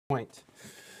point.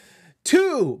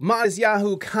 2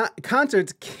 Matisyahu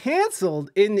concerts canceled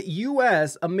in the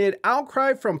U.S. amid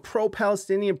outcry from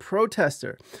pro-Palestinian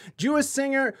protester. Jewish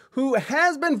singer who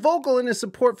has been vocal in his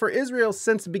support for Israel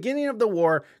since the beginning of the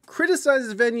war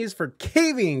criticizes venues for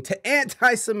caving to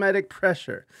anti-Semitic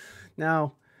pressure.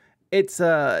 Now, it's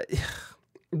the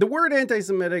word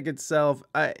anti-Semitic itself.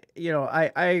 I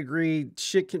agree.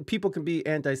 People can be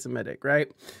anti-Semitic,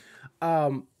 right?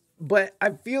 But I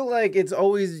feel like it's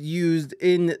always used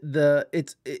in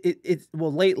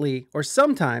well, lately, or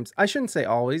sometimes, I shouldn't say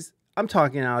always, I'm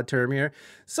talking out of term here.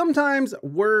 Sometimes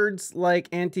words like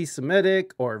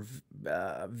anti-Semitic or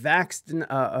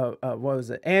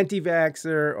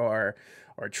anti-vaxxer or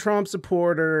Trump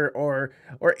supporter or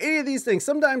any of these things,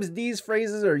 sometimes these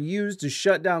phrases are used to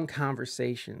shut down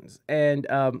conversations. And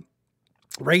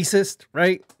racist,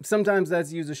 right? Sometimes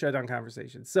that's used to shut down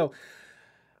conversations. So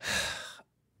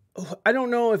I don't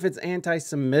know if it's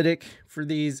anti-Semitic for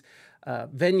these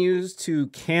venues to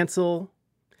cancel.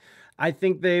 I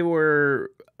think they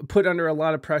were put under a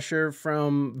lot of pressure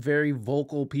from very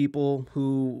vocal people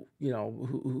who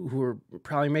are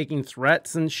probably making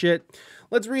threats and shit.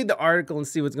 Let's read the article and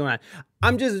see what's going on.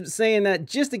 I'm just saying that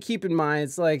just to keep in mind,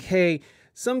 it's like, hey,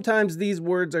 sometimes these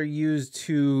words are used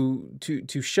to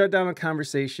shut down a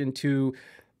conversation, to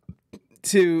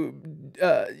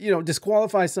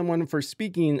disqualify someone for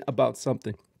speaking about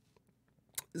something.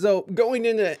 So going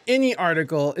into any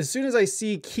article, as soon as I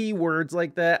see keywords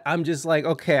like that, I'm just like,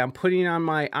 okay, I'm putting on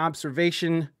my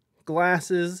observation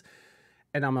glasses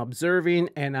and I'm observing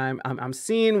and I'm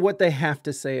seeing what they have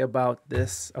to say about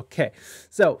this. Okay,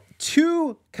 so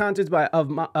 2 concerts by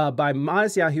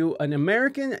Matisyahu, an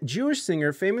American Jewish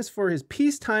singer famous for his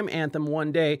peacetime anthem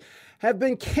 "One Day," have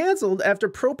been canceled after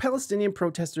pro-Palestinian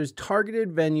protesters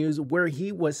targeted venues where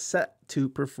he was set to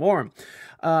perform.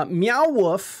 Meow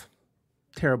Wolf,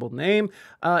 terrible name,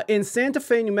 in Santa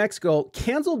Fe, New Mexico,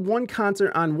 canceled one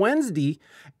concert on Wednesday,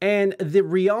 and the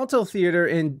Rialto Theater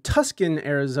in Tucson,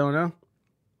 Arizona,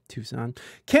 Tucson,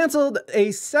 canceled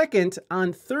a second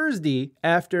on Thursday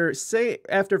after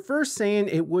first saying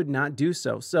it would not do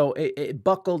so. So it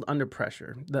buckled under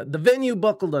pressure. The venue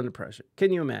buckled under pressure.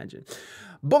 Can you imagine?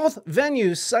 Both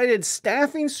venues cited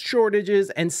staffing shortages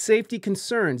and safety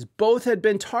concerns. Both had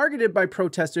been targeted by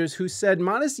protesters who said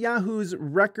Matisyahu's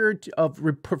record of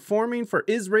performing for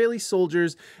Israeli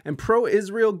soldiers and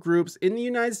pro-Israel groups in the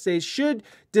United States should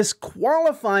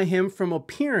disqualify him from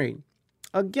appearing.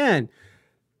 Again,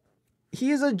 he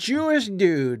is a Jewish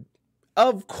dude.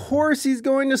 Of course he's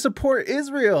going to support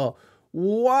Israel.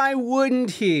 Why wouldn't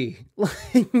he?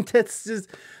 Like, that's just...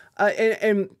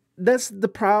 and that's the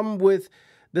problem with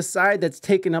the side that's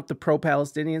taken up the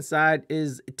pro-Palestinian side,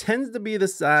 is it tends to be the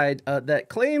side that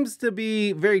claims to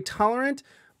be very tolerant,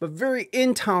 but very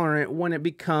intolerant when it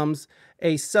becomes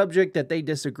a subject that they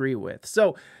disagree with.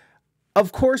 So,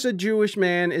 of course, a Jewish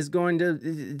man is going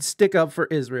to stick up for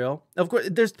Israel. Of course,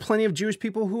 there's plenty of Jewish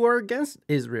people who are against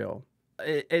Israel.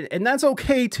 And that's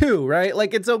okay too, right?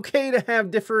 Like, it's okay to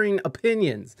have differing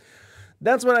opinions.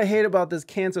 That's what I hate about this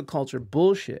cancel culture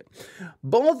bullshit.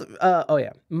 Matisyahu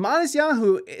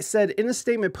said in a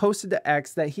statement posted to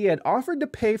X that he had offered to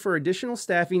pay for additional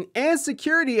staffing and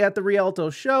security at the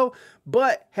Rialto show,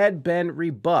 but had been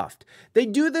rebuffed. They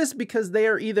do this because they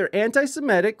are either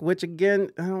anti-Semitic, which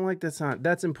again, I don't like that sound.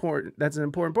 That's important. That's an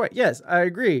important point. Yes, I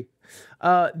agree.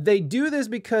 They do this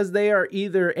because they are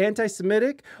either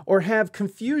anti-Semitic or have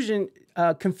confused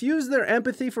their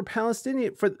empathy for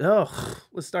Palestinian.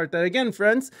 Let's start that again,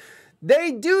 friends.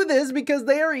 They do this because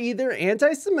they are either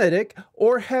anti-Semitic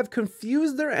or have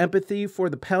confused their empathy for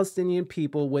the Palestinian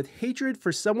people with hatred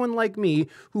for someone like me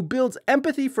who builds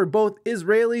empathy for both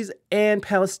Israelis and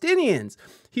Palestinians.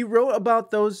 He wrote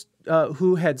about those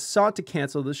who had sought to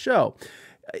cancel the show.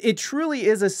 It truly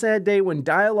is a sad day when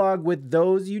dialogue with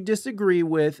those you disagree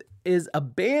with is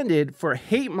abandoned for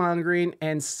hate mongering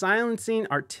and silencing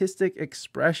artistic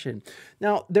expression.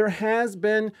 Now, there has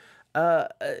been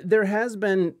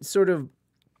sort of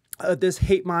this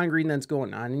hate mongering that's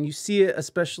going on, and you see it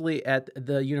especially at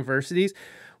the universities.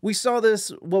 We saw this,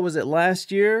 what was it,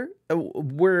 last year,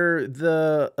 where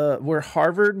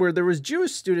Harvard, where there was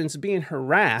Jewish students being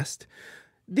harassed.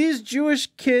 These Jewish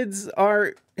kids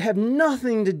have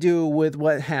nothing to do with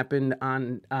what happened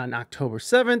on October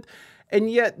 7th. And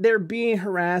yet they're being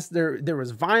harassed. There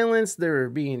was violence. They were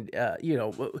being,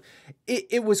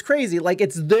 it was crazy. Like,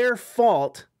 it's their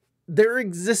fault. Their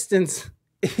existence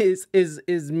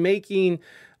is making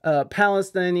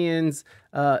Palestinians,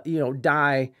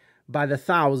 die by the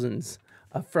thousands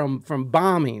from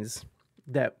bombings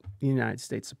that the United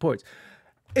States supports.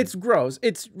 It's gross.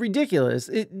 It's ridiculous.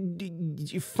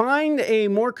 You find a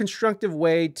more constructive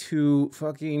way to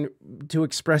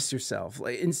express yourself.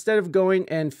 Like, instead of going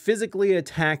and physically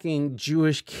attacking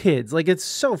Jewish kids. Like, it's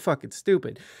so fucking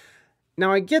stupid.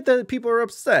 Now, I get that people are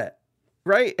upset,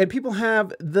 right? And people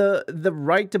have the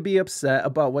right to be upset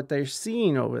about what they're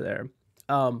seeing over there.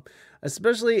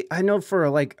 Especially, I know for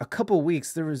like a couple of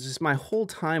weeks, there was just, my whole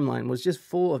timeline was just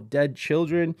full of dead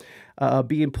children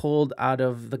being pulled out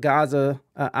of Gaza,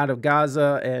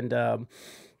 and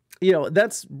you know,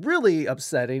 that's really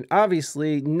upsetting.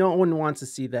 Obviously, no one wants to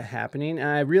see that happening, and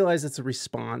I realize it's a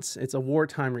response. It's a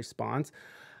wartime response,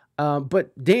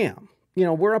 but damn, you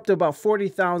know, we're up to about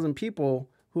 40,000 people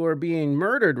who are being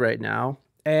murdered right now,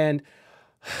 and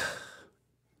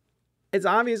it's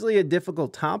obviously a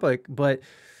difficult topic, but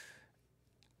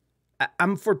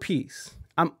I'm for peace.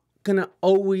 I'm gonna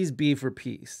always be for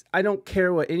peace. I don't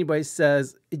care what anybody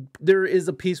says. There is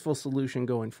a peaceful solution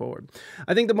going forward.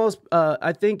 I think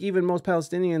I think even most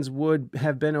Palestinians would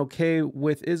have been okay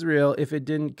with Israel if it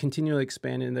didn't continually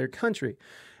expand in their country,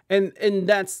 and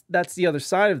that's the other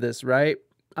side of this, right?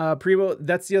 Primo,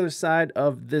 that's the other side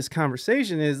of this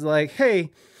conversation, is like,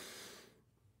 hey,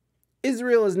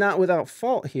 Israel is not without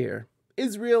fault here.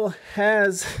 Israel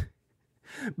has,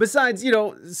 besides, you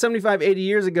know, 75, 80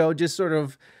 years ago, just sort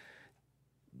of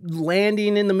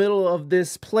landing in the middle of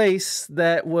this place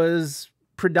that was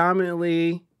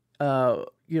predominantly, you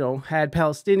know, had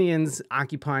Palestinians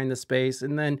occupying the space,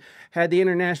 and then had the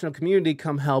international community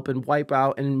come help and wipe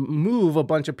out and move a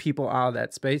bunch of people out of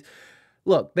that space.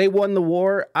 Look, they won the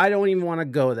war. I don't even want to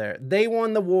go there. They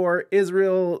won the war.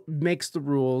 Israel makes the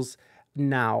rules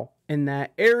now in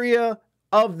that area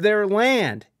of their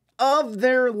land.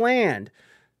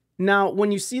 Now,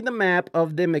 when you see the map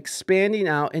of them expanding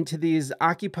out into these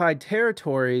occupied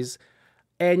territories,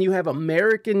 and you have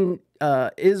American,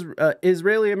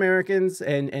 Israeli Americans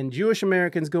and Jewish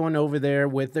Americans going over there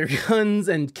with their guns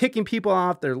and kicking people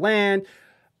off their land,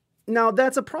 now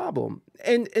that's a problem.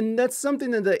 And that's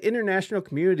something that the international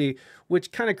community,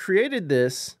 which kind of created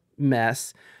this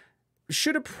mess,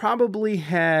 should have probably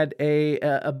had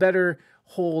a better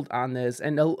hold on this,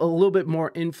 and a little bit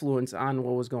more influence on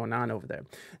what was going on over there.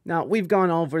 Now, we've gone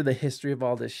over the history of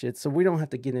all this shit, so we don't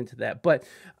have to get into that. But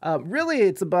really,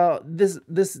 it's about this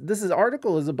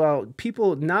article is about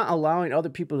people not allowing other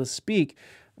people to speak,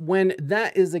 when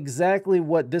that is exactly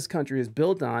what this country is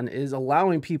built on, is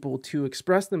allowing people to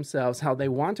express themselves how they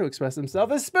want to express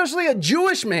themselves, especially a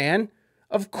Jewish man.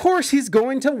 Of course, he's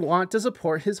going to want to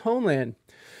support his homeland.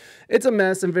 It's a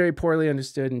mess and very poorly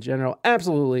understood in general.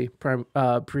 Absolutely,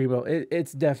 Primo.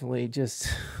 It's definitely just,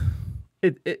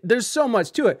 there's so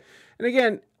much to it. And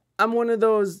again, I'm one of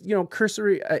those, you know,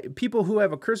 cursory people who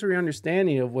have a cursory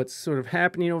understanding of what's sort of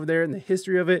happening over there and the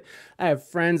history of it. I have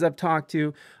friends I've talked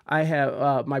to. I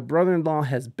have, my brother-in-law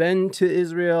has been to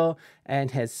Israel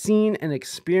and has seen and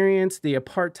experienced the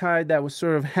apartheid that was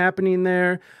sort of happening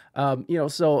there. You know,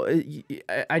 so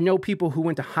I know people who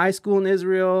went to high school in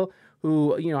Israel,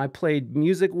 who, you know, I played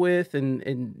music with,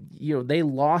 and you know, they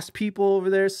lost people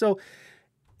over there. So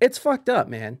it's fucked up,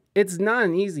 man. It's not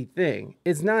an easy thing.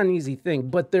 It's not an easy thing,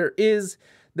 but there was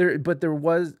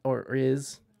or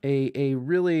is a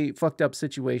really fucked up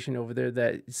situation over there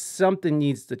that something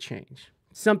needs to change.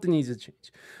 Something needs to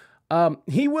change.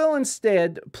 He will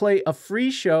instead play a free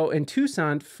show in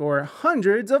Tucson for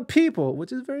hundreds of people,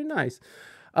 which is very nice.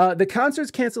 The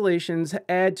concert's cancellations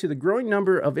add to the growing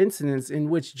number of incidents in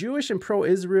which Jewish and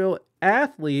pro-Israel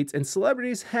athletes and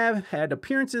celebrities have had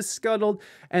appearances scuttled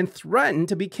and threatened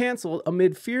to be canceled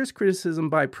amid fierce criticism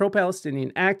by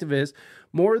pro-Palestinian activists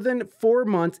more than 4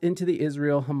 months into the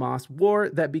Israel-Hamas war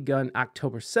that began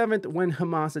October 7th when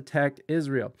Hamas attacked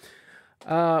Israel.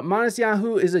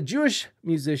 Matisyahu is a Jewish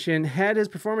musician, had his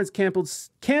performance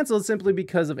canceled simply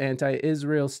because of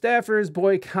anti-Israel staffers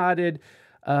boycotted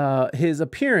his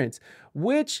appearance,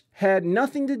 which had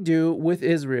nothing to do with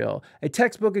Israel. A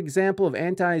textbook example of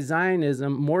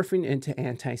anti-Zionism morphing into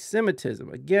anti-Semitism.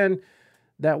 Again,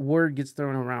 that word gets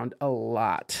thrown around a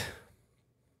lot.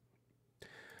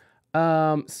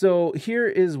 So here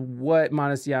is what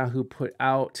Matisyahu put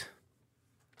out.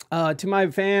 To my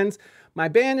fans, my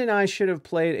band and I should have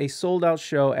played a sold-out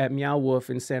show at Meow Wolf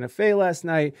in Santa Fe last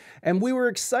night, and we were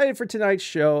excited for tonight's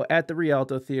show at the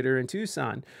Rialto Theater in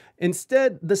Tucson.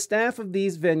 Instead, the staff of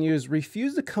these venues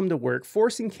refused to come to work,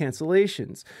 forcing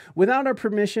cancellations. Without our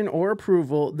permission or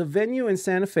approval, the venue in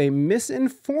Santa Fe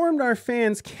misinformed our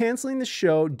fans, canceling the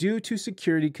show due to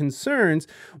security concerns,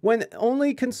 when the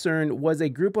only concern was a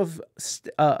group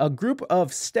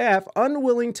of staff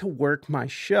unwilling to work my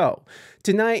show.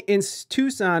 Tonight in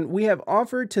Tucson, we have have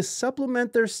offered to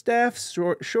supplement their staff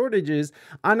shortages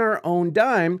on our own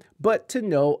dime, but to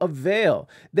no avail.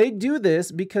 They do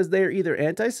this because they are either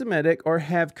anti-Semitic or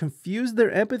have confused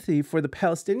their empathy for the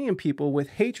Palestinian people with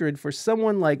hatred for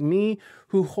someone like me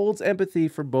who holds empathy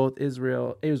for both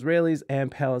Israelis and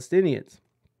Palestinians.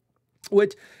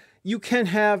 Which you can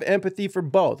have empathy for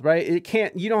both, right?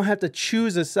 You don't have to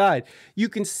choose a side. You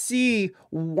can see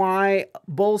why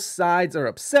both sides are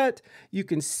upset. You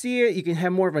can see it. You can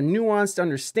have more of a nuanced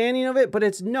understanding of it, but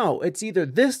it's either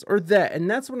this or that. And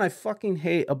that's what I fucking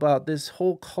hate about this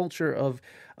whole culture of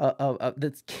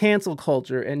this cancel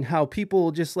culture and how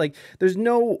people just like, there's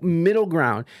no middle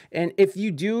ground. And if you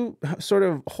do sort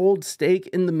of hold stake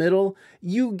in the middle,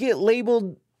 you get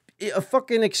labeled a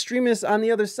fucking extremist on the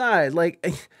other side. Like,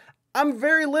 I'm a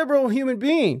very liberal human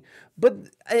being,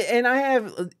 and I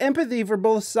have empathy for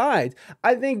both sides.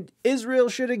 I think Israel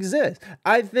should exist.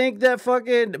 I think that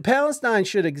fucking Palestine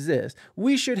should exist.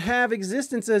 We should have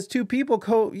existence as two people,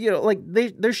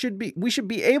 we should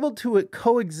be able to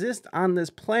coexist on this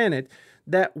planet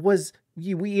that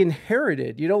we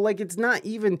inherited, it's not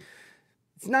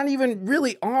even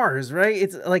really ours, right?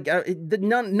 It's like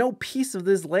no piece of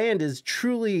this land is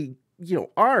truly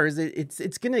ours.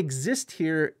 It's going to exist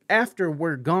here after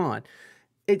we're gone.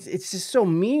 It's just so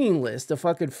meaningless to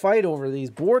fucking fight over these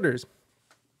borders.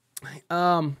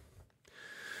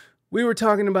 We were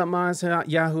talking about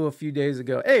Matisyahu a few days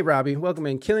ago. Hey, Robbie, welcome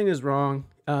in. Killing is wrong.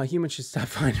 Humans should stop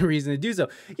finding a reason to do so.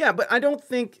 Yeah, but I don't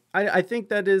think, I think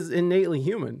that is innately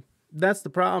human. That's the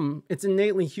problem. It's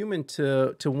innately human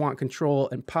to want control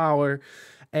and power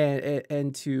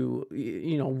and to,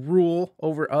 rule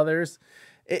over others.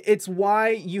 It's why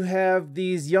you have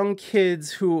these young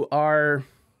kids who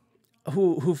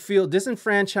feel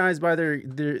disenfranchised by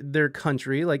their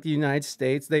country, like the United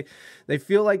States. They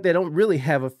feel like they don't really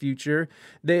have a future.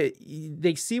 They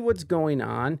see what's going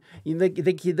on.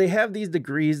 They have these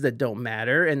degrees that don't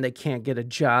matter, and they can't get a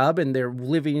job, and they're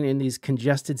living in these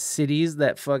congested cities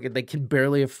that they can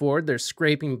barely afford. They're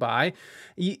scraping by,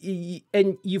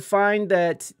 and you find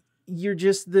that you're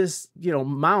just this,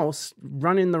 mouse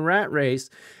running the rat race.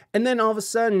 And then all of a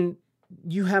sudden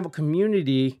you have a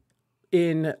community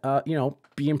in,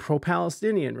 being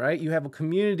pro-Palestinian, right? You have a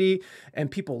community and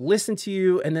people listen to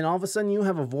you. And then all of a sudden you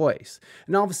have a voice,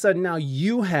 and all of a sudden now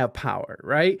you have power,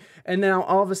 right? And now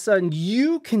all of a sudden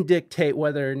you can dictate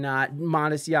whether or not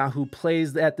Matisyahu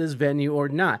plays at this venue or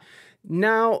not.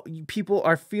 Now people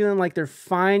are feeling like they're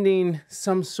finding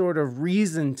some sort of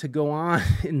reason to go on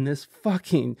in this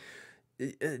fucking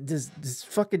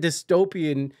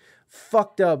dystopian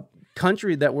fucked up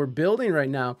country that we're building right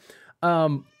now.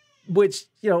 Which,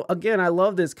 again, I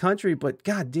love this country, but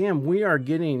goddamn, we're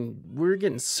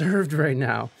getting served right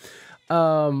now.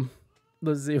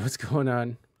 Let's see what's going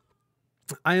on.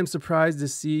 I am surprised to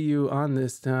see you on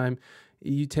this time.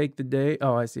 You take the day.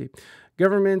 Oh, I see.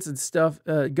 Governments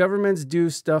do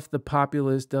stuff the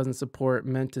populace doesn't support,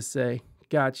 meant to say.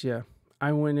 Gotcha.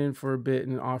 I went in for a bit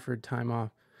and offered time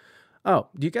off. Oh,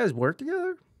 do you guys work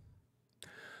together?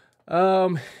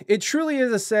 It truly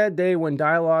is a sad day when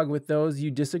dialogue with those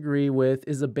you disagree with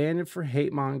is abandoned for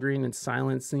hate mongering and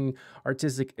silencing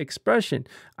artistic expression.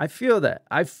 I feel that.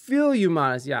 I feel you,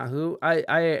 Matisyahu.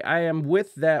 I am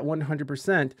with that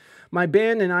 100%. My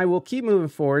band and I will keep moving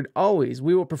forward always.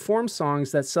 We will perform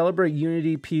songs that celebrate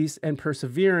unity, peace, and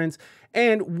perseverance,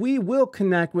 and we will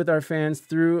connect with our fans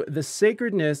through the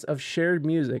sacredness of shared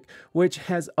music, which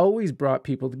has always brought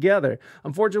people together.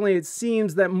 Unfortunately, it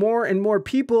seems that more and more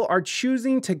people are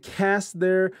choosing to cast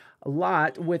their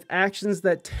lot with actions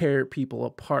that tear people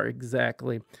apart.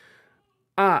 Exactly.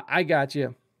 I got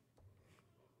you.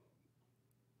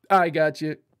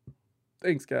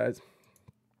 Thanks, guys.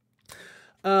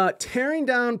 Tearing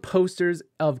down posters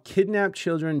of kidnapped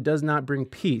children does not bring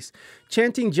peace.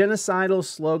 Chanting genocidal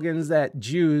slogans at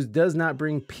Jews does not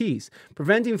bring peace.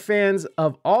 Preventing fans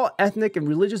of all ethnic and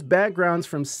religious backgrounds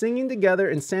from singing together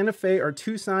in Santa Fe or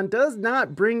Tucson does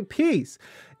not bring peace.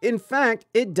 In fact,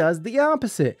 it does the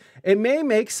opposite. It may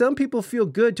make some people feel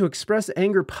good to express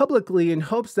anger publicly in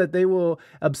hopes that they will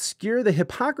obscure the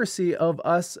hypocrisy of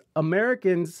us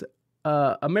Americans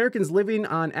living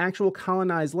on actual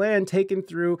colonized land taken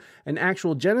through an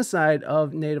actual genocide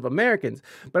of Native Americans.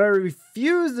 But I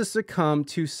refuse to succumb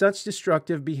to such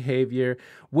destructive behavior,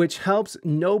 which helps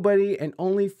nobody and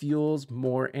only fuels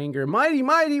more anger. Mighty,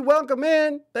 welcome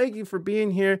in. Thank you for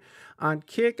being here on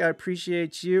Kick. I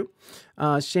appreciate you.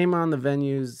 Shame on the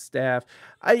venue's staff.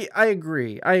 I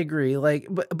agree. Like,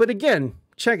 but again,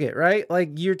 check it, right? Like,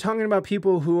 you're talking about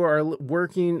people who are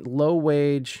working low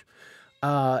wage,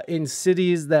 in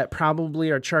cities that probably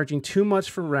are charging too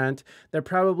much for rent. They're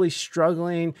probably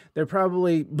struggling. They're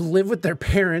probably live with their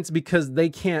parents because they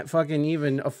can't fucking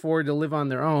even afford to live on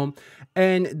their own.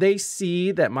 And they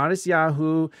see that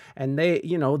Matisyahu, and they,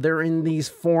 you know, they're in these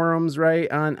forums,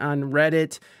 right, on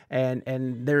Reddit,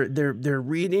 and they're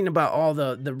reading about all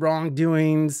the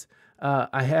wrongdoings.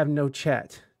 I have no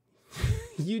chat.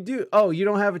 You do? Oh, you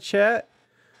don't have a chat?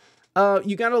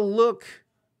 You gotta look.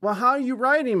 Well, how are you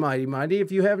writing, Mighty Mighty,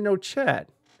 if you have no chat?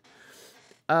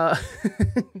 No,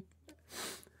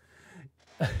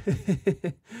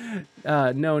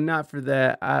 not for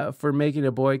that. For making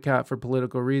a boycott for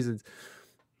political reasons.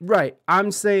 Right.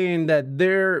 I'm saying that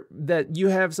that you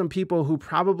have some people who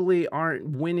probably aren't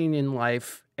winning in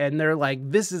life, and they're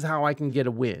like, this is how I can get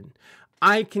a win.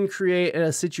 I can create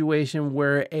a situation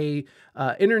where a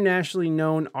internationally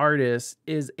known artist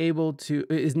is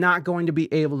not going to be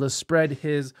able to spread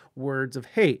his words of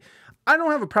hate. I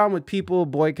don't have a problem with people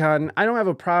boycotting. I don't have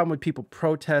a problem with people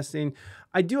protesting.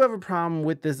 I do have a problem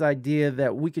with this idea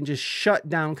that we can just shut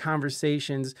down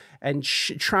conversations and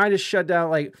try to shut down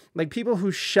like people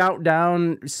who shout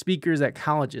down speakers at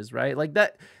colleges, right? Like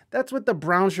that. That's what the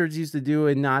brown shirts used to do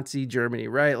in Nazi Germany,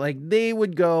 right? Like they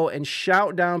would go and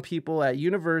shout down people at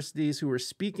universities who were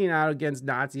speaking out against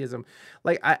Nazism.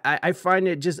 Like I find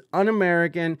it just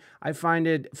un-American. I find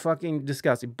it fucking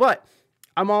disgusting. But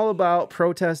I'm all about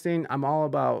protesting. I'm all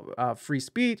about free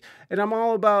speech, and I'm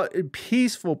all about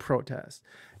peaceful protest.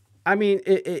 I mean,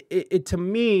 it to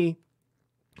me,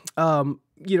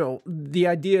 you know, the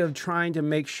idea of trying to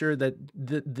make sure that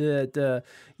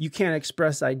you can't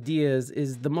express ideas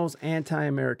is the most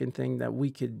anti-American thing that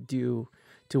we could do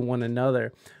to one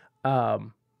another.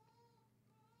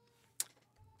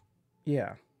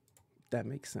 Yeah, that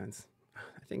makes sense. I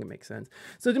think it makes sense.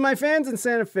 So to my fans in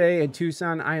Santa Fe and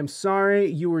Tucson, I am sorry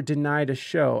you were denied a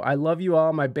show. I love you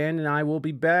all. My band and I will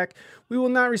be back. We will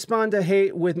not respond to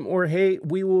hate with more hate.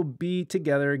 We will be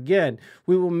together again.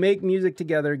 We will make music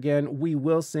together again. We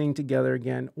will sing together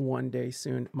again one day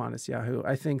soon, Matisyahu.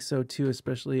 I think so too,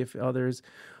 especially if others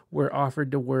were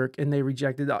offered to work and they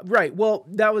rejected. Right. Well,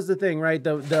 that was the thing, right?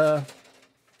 The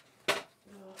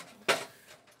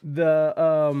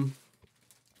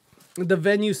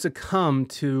venue succumbed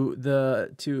to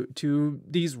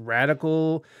these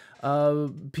radical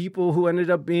people who ended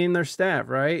up being their staff,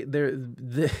 right?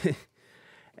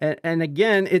 And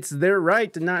again, it's their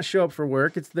right to not show up for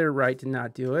work. It's their right to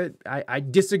not do it. I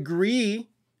disagree.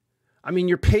 I mean,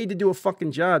 you're paid to do a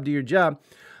fucking job, do your job.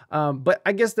 But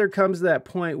I guess there comes that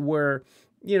point where,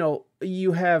 you know,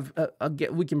 you have,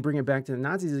 we can bring it back to the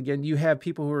Nazis again. You have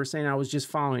people who are saying, I was just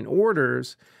following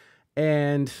orders.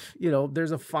 And, you know,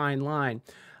 there's a fine line.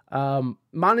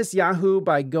 Matisyahu,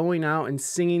 by going out and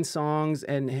singing songs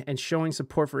and showing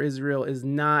support for Israel, is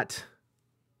not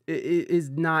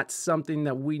something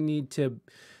that we need to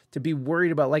be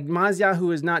worried about. Like,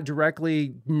 Matisyahu is not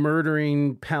directly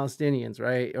murdering Palestinians,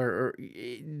 right? Or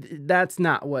that's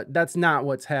not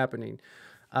what's happening.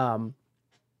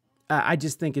 I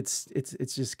just think it's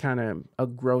just kind of a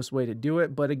gross way to do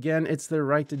it. But again, it's their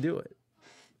right to do it.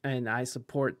 And I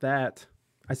support that.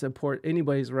 I support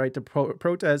anybody's right to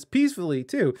protest peacefully,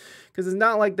 too. Because it's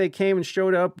not like they came and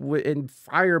showed up and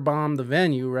firebombed the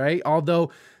venue, right? Although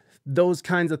those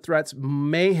kinds of threats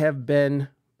may have been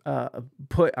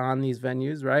put on these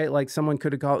venues, right? Like someone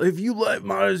could have called, if you let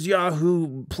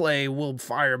Matisyahu play, we'll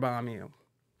firebomb you.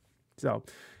 So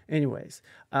anyways,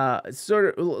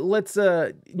 sort of let's...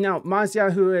 now,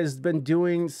 Matisyahu has been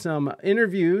doing some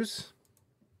interviews.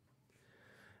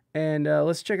 And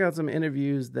let's check out some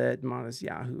interviews that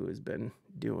Matisyahu has been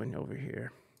doing over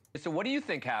here. So what do you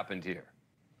think happened here?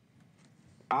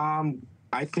 I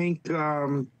think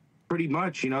pretty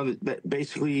much, you know, that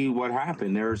basically what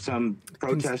happened. There were some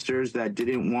protesters that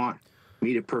didn't want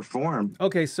me to perform.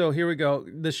 Okay, so here we go.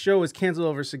 The show was canceled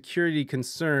over security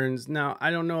concerns. Now,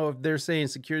 I don't know if they're saying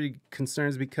security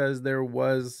concerns because there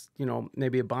was, you know,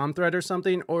 maybe a bomb threat or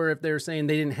something, or if they're saying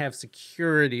they didn't have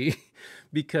security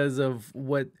because of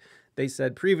what they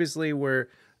said previously, where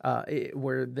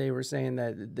they were saying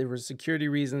that there were security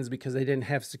reasons because they didn't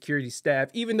have security staff,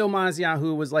 even though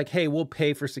Matisyahu was like, hey, we'll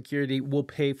pay for security, we'll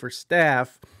pay for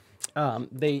staff.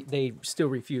 They still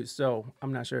refused. So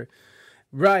I'm not sure.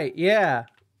 Right. Yeah.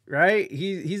 Right.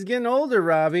 He's getting older,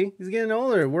 Robbie. He's getting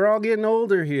older. We're all getting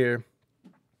older here.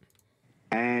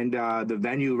 And the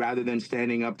venue, rather than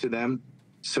standing up to them,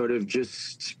 sort of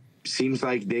just seems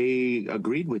like they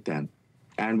agreed with them.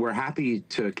 And we're happy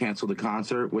to cancel the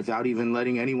concert without even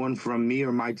letting anyone from me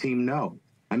or my team know.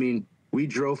 I mean, we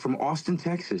drove from Austin,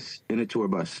 Texas in a tour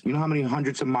bus. You know how many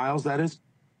hundreds of miles that is?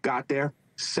 Got there,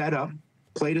 set up,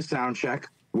 played a sound check.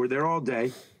 We're there all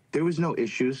day. There was no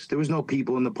issues. There was no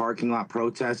people in the parking lot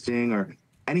protesting or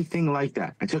anything like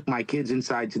that. I took my kids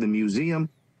inside to the museum,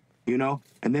 you know,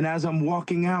 and then as I'm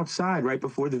walking outside right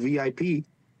before the VIP,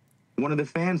 one of the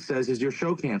fans says, "Is your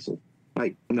show canceled?"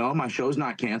 Like, no, my show's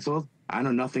not canceled. I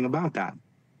know nothing about that.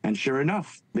 And sure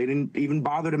enough, they didn't even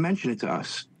bother to mention it to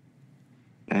us.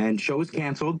 And show was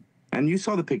canceled. And you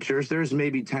saw the pictures. There's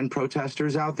maybe 10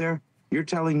 protesters out there. You're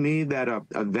telling me that a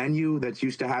venue that's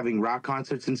used to having rock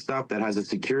concerts and stuff that has a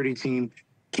security team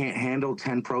can't handle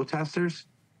 10 protesters?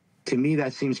 To me,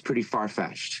 that seems pretty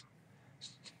far-fetched.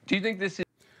 Do you think this is...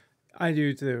 I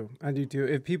do too. I do too.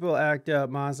 If people act up,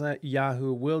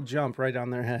 Matisyahu will jump right on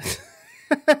their head.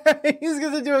 He's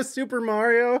gonna do a Super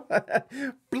Mario.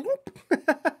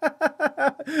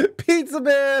 Pizza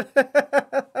Man.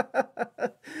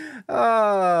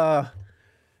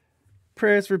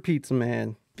 Prayers for Pizza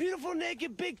Man. Beautiful,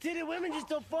 naked, big-titted women just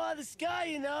don't fall out of the sky,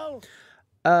 you know?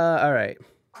 All right.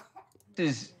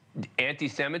 Is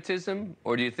anti-Semitism,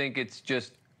 or do you think it's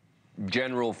just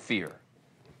general fear?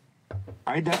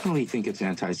 I definitely think it's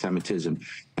anti-Semitism.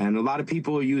 And a lot of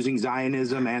people are using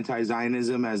Zionism,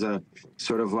 anti-Zionism as a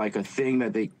sort of like a thing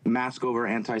that they mask over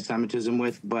anti-Semitism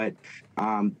with. But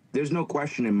there's no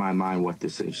question in my mind what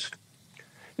this is.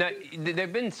 Now, there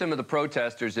have been some of the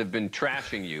protesters have been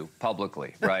trashing you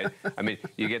publicly, right? I mean,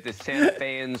 you get the Santa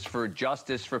Feans for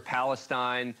Justice for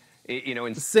Palestine, you know,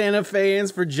 and Santa Feans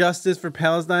for Justice for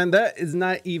Palestine. That is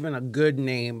not even a good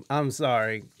name. I'm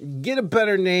sorry. Get a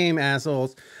better name,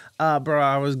 assholes. Bro,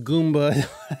 I was Goomba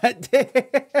that day.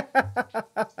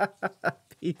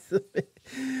 Pizza.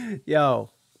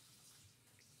 Yo.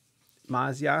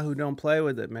 Matisyahu don't play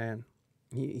with it, man.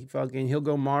 He'll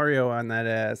go Mario on that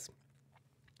ass.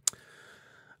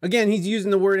 Again, he's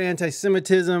using the word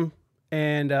anti-Semitism,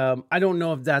 and I don't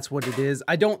know if that's what it is.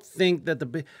 I don't think that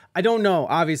I don't know,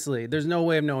 obviously. There's no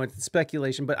way of knowing. It's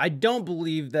speculation, but I don't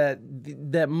believe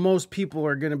that most people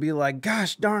are going to be like,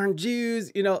 gosh darn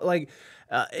Jews, you know, like,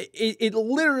 it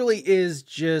literally is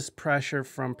just pressure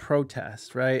from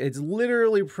protest, right? It's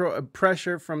literally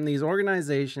pressure from these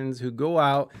organizations who go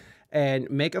out and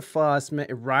make a fuss,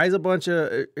 raise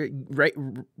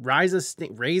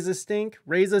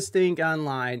a stink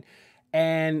online,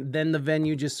 and then the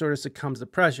venue just sort of succumbs to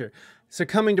pressure.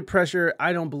 Succumbing to pressure,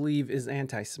 I don't believe is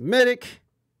anti-Semitic,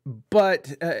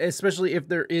 but especially if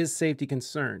there is safety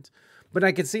concerns. But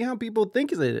I can see how people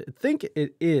think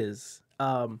it is.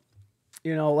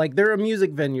 You know, like they're a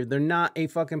music venue. They're not a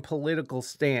fucking political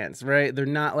stance, right? They're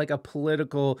not like a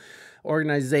political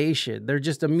organization. They're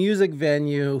just a music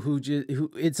venue who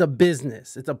it's a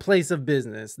business. It's a place of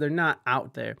business. They're not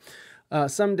out there.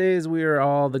 Some days we are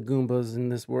all the Goombas in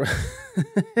this world.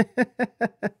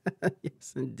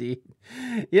 Yes, indeed.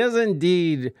 Yes,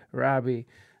 indeed, Robbie.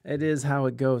 It is how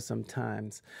it goes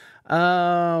sometimes.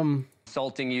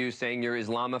 Insulting you, saying you're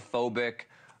Islamophobic,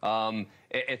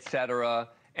 etc.,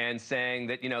 and saying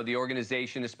that, you know, the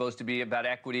organization is supposed to be about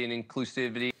equity and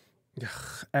inclusivity.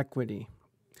 Equity.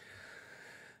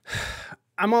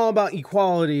 I'm all about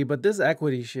equality, but this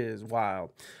equity shit is wild.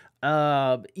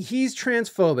 He's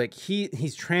transphobic.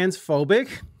 He's transphobic?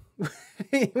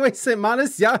 Wait, say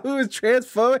Matisyahu is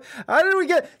transphobic? How did we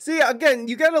get... See, again,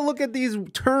 you got to look at these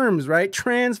terms, right?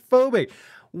 Transphobic.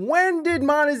 When did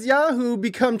Matisyahu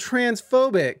become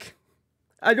transphobic?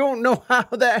 I don't know how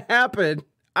that happened.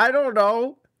 I don't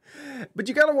know. But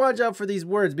you got to watch out for these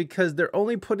words because they're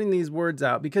only putting these words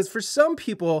out because for some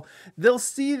people they'll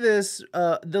see this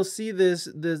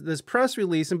this press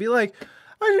release and be like,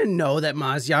 I didn't know that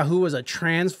Matisyahu was a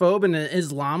transphobe and an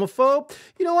Islamophobe.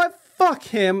 You know what? Fuck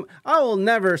him. I will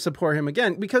never support him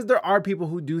again because there are people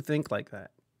who do think like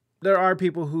that. There are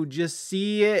people who just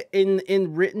see it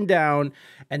in written down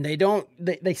and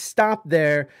they stop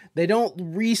there. They don't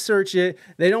research it.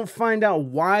 They don't find out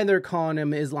why they're calling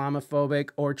him Islamophobic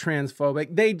or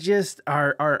transphobic. They just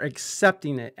are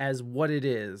accepting it as what it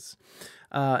is.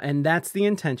 And that's the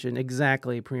intention.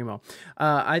 Exactly, Primo.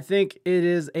 I think it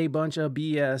is a bunch of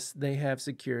BS. They have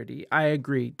security. I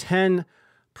agree. 10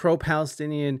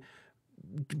 pro-Palestinian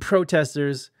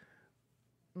protesters,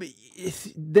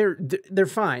 they're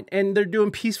fine and they're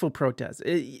doing peaceful protests.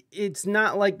 It's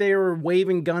not like they were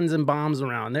waving guns and bombs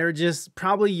around. They're just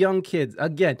probably young kids.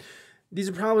 Again, these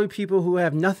are probably people who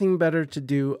have nothing better to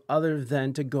do other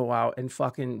than to go out and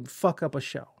fucking fuck up a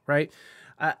show, right?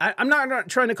 I'm not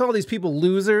trying to call these people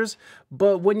losers,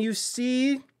 but when you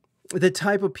see the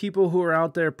type of people who are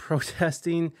out there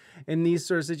protesting in these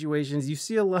sort of situations, you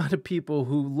see a lot of people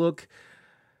who look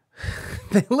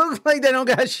they look like they don't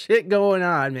got shit going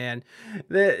on, man.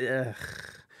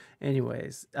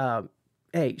 Anyways,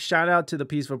 hey, shout out to the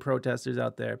peaceful protesters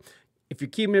out there. If you're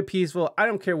keeping it peaceful, I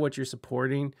don't care what you're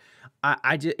supporting.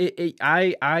 I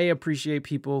appreciate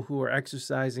people who are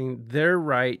exercising their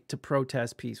right to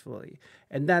protest peacefully,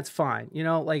 and that's fine. You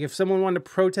know, like if someone wanted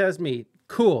to protest me,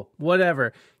 cool,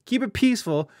 whatever. Keep it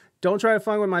peaceful. Don't try to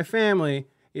fuck with my family.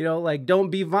 You know, like don't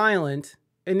be violent,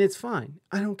 and it's fine.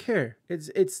 I don't care.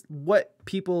 It's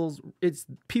people's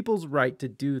right to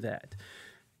do that,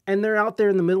 and they're out there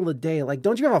in the middle of the day. Like,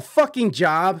 don't you have a fucking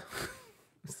job?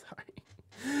 Sorry.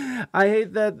 I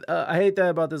hate that. I hate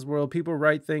that about this world. People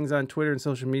write things on Twitter and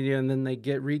social media, and then they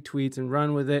get retweets and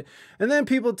run with it, and then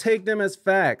people take them as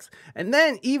facts. And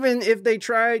then even if they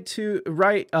try to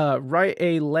write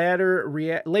a later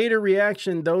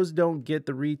reaction, those don't get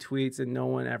the retweets, and no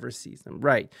one ever sees them.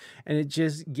 Right, and it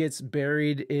just gets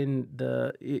buried in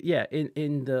the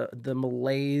in the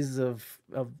malaise of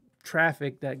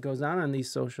traffic that goes on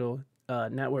these social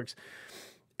networks.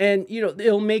 And, you know,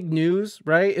 it'll make news,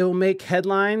 right? It'll make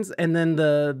headlines, and then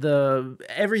the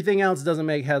everything else doesn't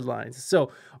make headlines.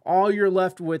 So all you're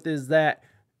left with is that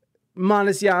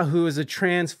Matisyahu is a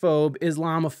transphobe,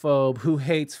 Islamophobe who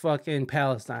hates fucking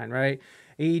Palestine, right?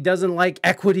 He doesn't like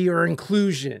equity or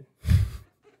inclusion.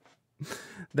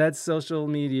 That's social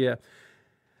media.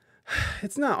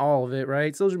 It's not all of it,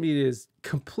 right? Social media is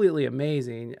completely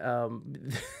amazing.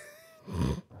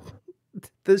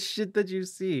 The shit that you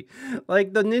see,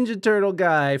 like the Ninja Turtle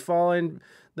guy falling,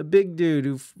 the big dude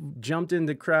who jumped in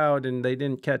the crowd and they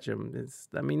didn't catch him.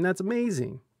 I mean, that's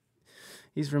amazing.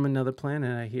 He's from another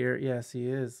planet, I hear. Yes, he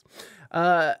is.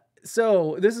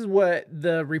 So this is what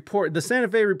the Santa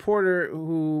Fe Reporter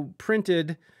who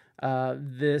printed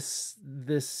this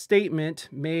statement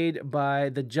made by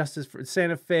the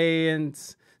Santa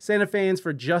Feans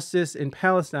for Justice in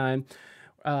Palestine.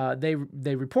 They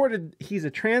reported he's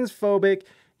a transphobic,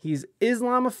 he's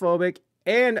Islamophobic,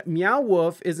 and Meow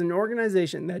Wolf is an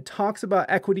organization that talks about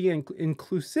equity and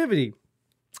inclusivity.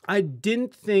 I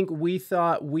didn't think we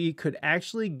thought we could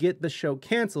actually get the show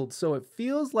canceled, so it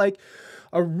feels like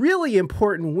a really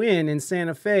important win in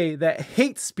Santa Fe that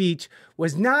hate speech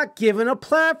was not given a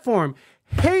platform.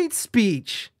 Hate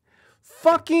speech.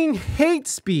 Fucking hate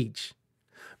speech.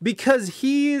 Because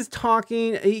he is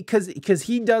talking, because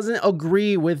he doesn't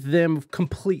agree with them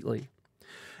completely.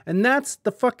 And that's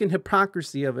the fucking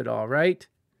hypocrisy of it all, right?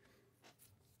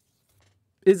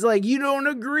 It's like, you don't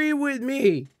agree with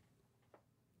me.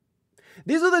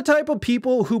 These are the type of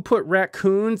people who put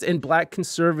raccoons in black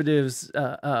conservatives'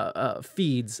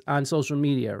 feeds on social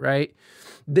media, right?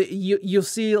 You'll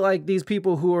see like these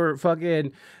people who are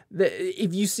fucking...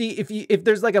 If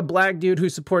there's like a black dude who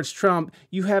supports Trump,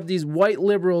 you have these white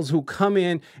liberals who come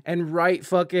in and write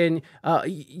fucking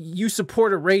you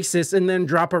support a racist and then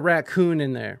drop a raccoon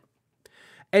in there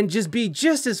and just be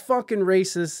just as fucking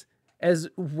racist as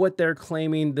what they're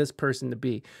claiming this person to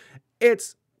be.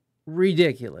 It's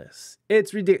ridiculous.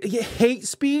 It's ridiculous. Hate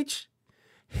speech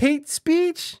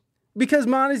because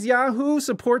Matisyahu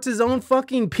supports his own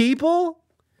fucking people.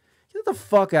 Get the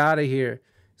fuck out of here.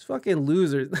 Fucking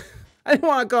losers. I didn't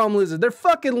want to call them losers. They're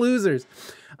fucking losers.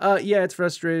 Yeah, it's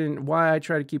frustrating why I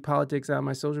try to keep politics out of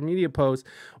my social media posts.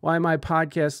 Why my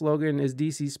podcast slogan is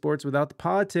DC Sports without the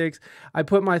politics. I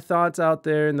put my thoughts out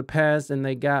there in the past, and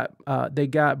they got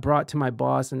brought to my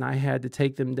boss, and I had to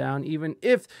take them down, even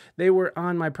if they were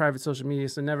on my private social media.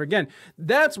 So never again.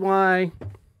 That's why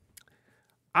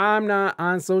I'm not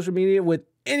on social media with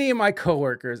any of my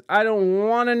coworkers. I don't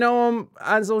want to know them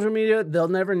on social media. They'll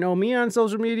never know me on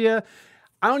social media.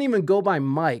 I don't even go by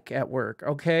Mike at work,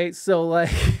 okay? So, like,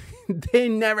 they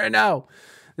never know.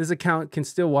 This account can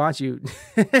still watch you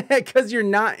because you're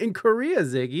not in Korea,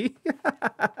 Ziggy.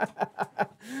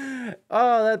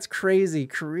 Oh, that's crazy.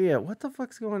 Korea. What the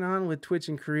fuck's going on with Twitch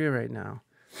in Korea right now?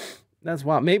 That's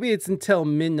wild. Maybe it's until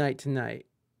midnight tonight.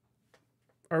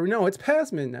 Or no, it's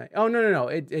past midnight. Oh, no.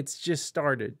 It's just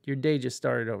started. Your day just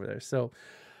started over there. So,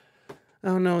 I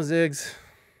don't know, Ziggs.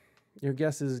 Your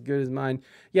guess is as good as mine.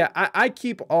 Yeah, I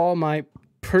keep all my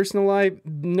personal life.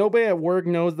 Nobody at work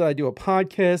knows that I do a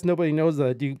podcast. Nobody knows that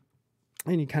I do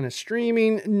any kind of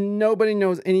streaming. Nobody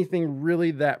knows anything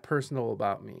really that personal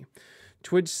about me.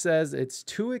 Twitch says it's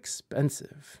too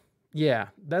expensive. Yeah,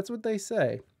 that's what they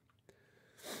say.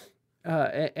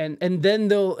 And then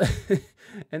they'll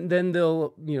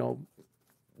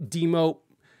demote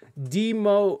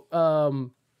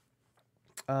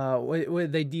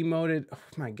what they demoted. Oh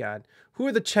my god, who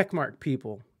are the checkmark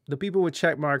people? The people with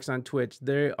check marks on Twitch,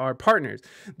 they are partners.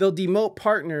 They'll demote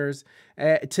partners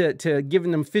to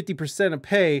giving them 50% of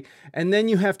pay, and then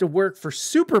you have to work for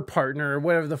super partner or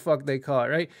whatever the fuck they call it,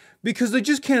 right? Because they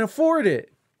just can't afford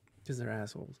it because they're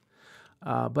assholes.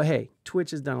 But hey,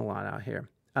 Twitch has done a lot out here.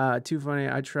 Too funny.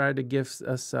 I tried to gift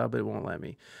a sub. It won't let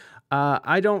me.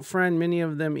 I don't friend many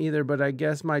of them either, but I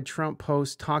guess my Trump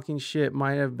post talking shit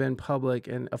might have been public,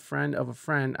 and a friend of a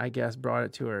friend, I guess, brought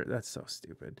it to her. That's so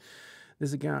stupid.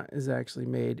 This account is actually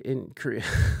made in Korea.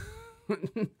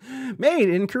 Made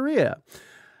in Korea.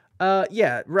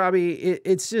 Yeah, Robbie,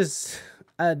 it's just...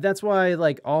 that's why,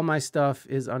 like, all my stuff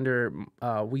is under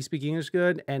We Speak English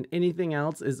Good, and anything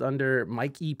else is under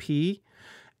Mike EP.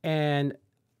 And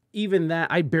even that,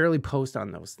 I barely post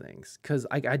on those things because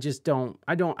I just don't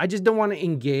want to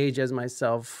engage as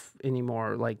myself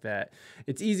anymore like that.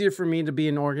 It's easier for me to be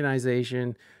an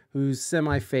organization who's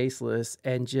semi-faceless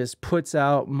and just puts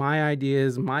out my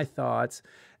ideas, my thoughts,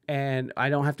 and I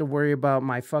don't have to worry about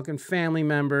my fucking family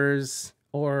members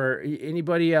or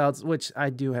anybody else, which I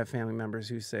do have family members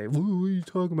who say, what are you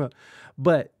talking about?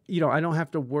 But, you know, I don't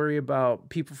have to worry about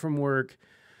people from work,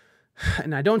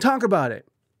 and I don't talk about it.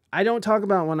 I don't talk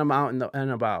about when I'm out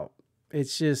and about.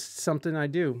 It's just something I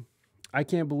do. I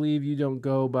can't believe you don't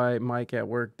go by Mike at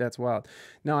work. That's wild.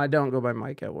 No, I don't go by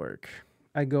Mike at work.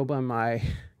 I go by my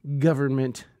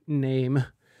government name.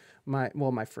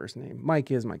 My first name. Mike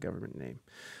is my government name.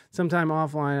 Sometime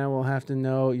offline, I will have to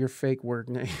know your fake work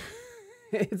name.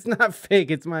 It's not fake.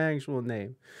 It's my actual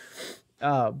name.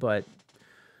 But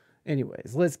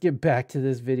anyways, let's get back to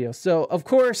this video. So, of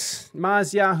course,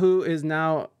 Matisyahu is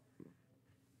now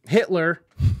Hitler.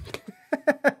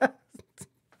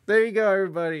 There you go,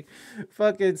 everybody.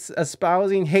 Fucking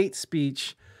espousing hate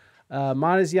speech.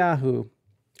 Matisyahu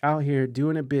out here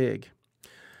doing it big.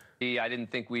 I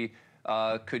didn't think we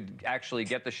could actually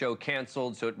get the show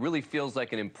canceled, so it really feels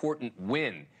like an important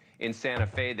win in Santa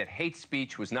Fe that hate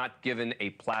speech was not given a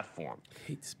platform.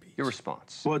 Hate speech. Your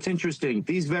response? Well, it's interesting.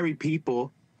 These very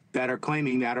people that are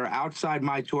claiming that are outside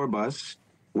my tour bus,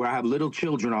 where I have little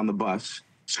children on the bus,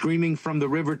 screaming from the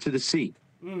river to the sea,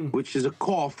 which is a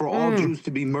call for all Jews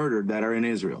to be murdered that are in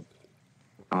Israel.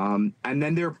 And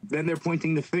then they're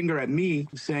pointing the finger at me,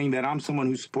 saying that I'm someone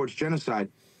who supports genocide.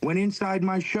 When inside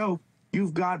my show,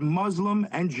 you've got Muslim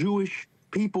and Jewish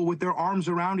people with their arms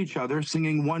around each other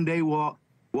singing, "One day we'll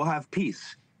have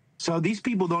peace." So these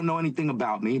people don't know anything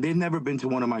about me. They've never been to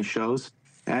one of my shows,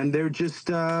 and they're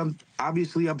just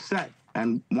obviously upset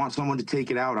and want someone to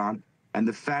take it out on. And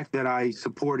the fact that I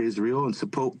support Israel and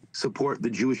support the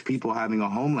Jewish people having a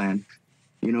homeland,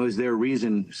 you know, is their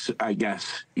reason, I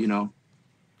guess, you know.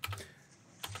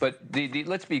 But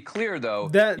let's be clear, though.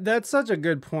 That's such a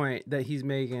good point that he's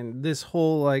making. This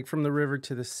whole, like, from the river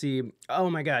to the sea. Oh,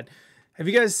 my God. Have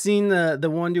you guys seen the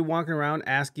one dude walking around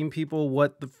asking people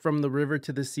what from the river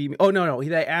to the sea? Oh, no.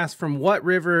 They asked from what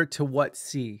river to what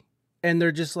sea. And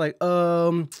they're just like,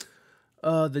 the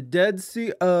Dead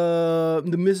Sea,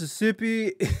 the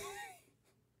Mississippi.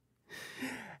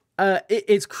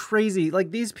 It's crazy.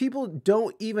 Like, these people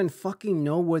don't even fucking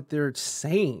know what they're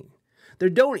saying. They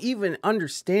don't even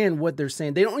understand what they're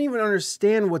saying. They don't even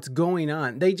understand what's going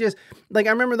on. They just, like,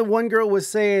 I remember the one girl was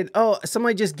saying, oh,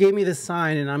 somebody just gave me the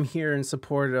sign and I'm here in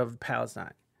support of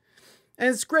Palestine. And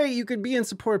it's great. You could be in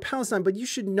support of Palestine, but you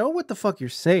should know what the fuck you're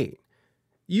saying.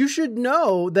 You should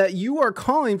know that you are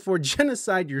calling for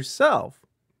genocide yourself.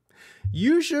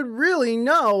 You should really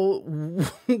know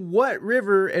what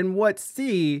river and what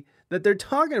sea that they're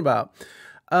talking about.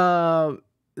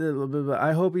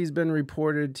 I hope he's been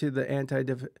reported to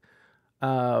the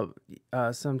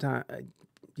sometime.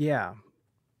 Yeah,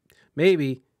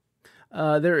 maybe.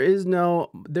 There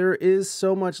is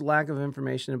so much lack of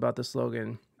information about the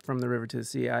slogan "From the River to the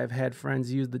Sea." I've had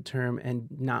friends use the term and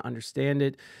not understand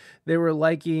it. They were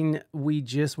liking, "We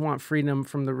just want freedom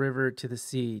from the river to the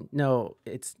sea." No,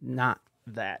 it's not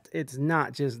that. It's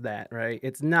not just that, right?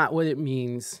 It's not what it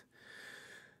means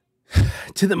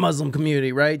to the Muslim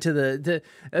community, right? To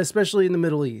especially in the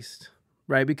Middle East,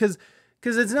 right? Because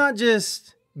it's not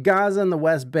just Gaza and the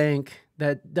West Bank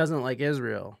that doesn't like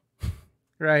Israel,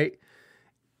 right?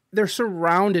 They're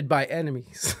surrounded by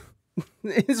enemies.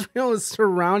 Israel is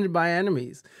surrounded by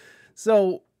enemies.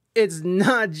 So it's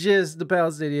not just the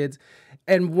Palestinians.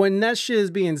 And when that shit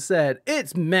is being said,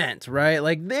 it's meant, right?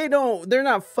 Like, they're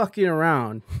not fucking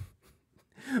around.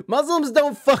 Muslims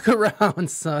don't fuck around,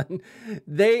 son.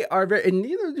 They are very, and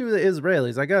neither do the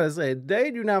Israelis. I gotta say, they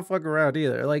do not fuck around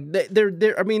either. Like,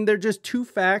 they're just two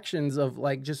factions of,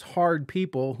 like, just hard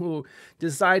people who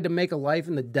decide to make a life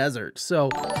in the desert. So,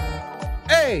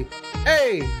 hey.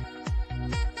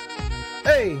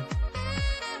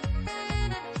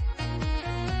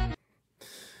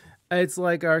 It's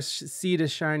like our sea to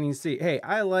shining sea. Hey,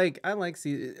 I like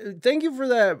sea. Thank you for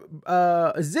that,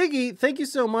 Ziggy. Thank you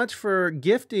so much for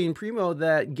gifting Primo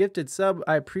that gifted sub.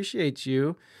 I appreciate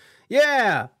you.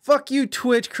 Yeah, fuck you,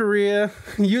 Twitch Korea.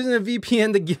 Using a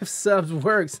VPN to give subs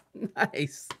works.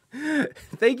 Nice.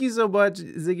 Thank you so much,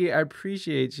 Ziggy. I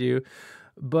appreciate you,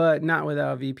 but not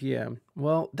without VPN.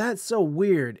 Well, that's so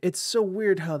weird. It's so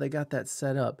weird how they got that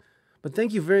set up. But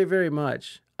thank you very, very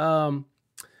much.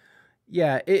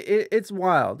 Yeah, it's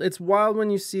wild. It's wild when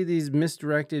you see these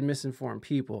misdirected, misinformed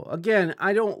people. Again,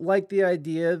 I don't like the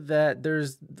idea that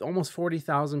there's almost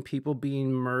 40,000 people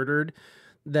being murdered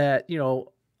that, you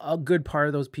know, a good part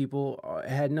of those people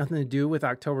had nothing to do with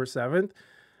October 7th.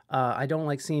 I don't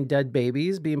like seeing dead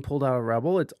babies being pulled out of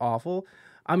Rebel. It's awful.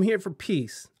 I'm here for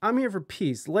peace. I'm here for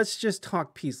peace. Let's just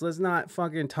talk peace. Let's not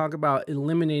fucking talk about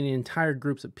eliminating entire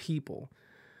groups of people.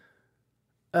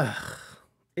 Ugh,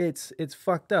 it's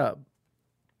fucked up.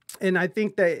 And I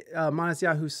think that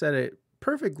Matisyahu said it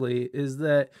perfectly, is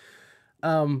that,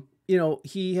 you know,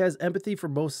 he has empathy for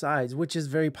both sides, which is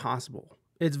very possible.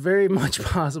 It's very much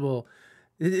possible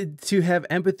to have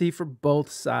empathy for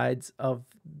both sides of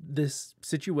this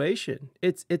situation.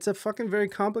 It's a fucking very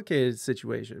complicated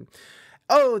situation.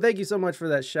 Oh, thank you so much for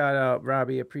that shout out,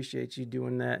 Robbie. Appreciate you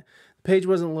doing that. The page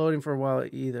wasn't loading for a while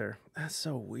either. That's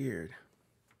so weird.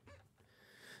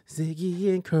 Ziggy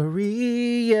in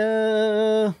Korea.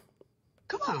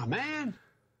 Come on, man.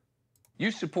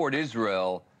 You support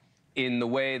Israel in the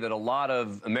way that a lot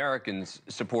of Americans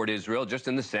support Israel, just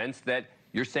in the sense that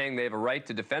you're saying they have a right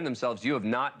to defend themselves. You have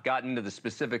not gotten into the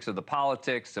specifics of the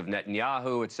politics of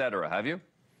Netanyahu, et cetera, have you?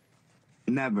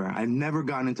 Never. I've never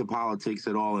gotten into politics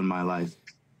at all in my life.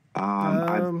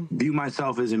 I view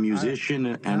myself as a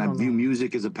musician, and I view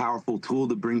music as a powerful tool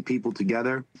to bring people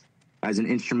together, as an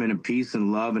instrument of peace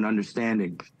and love and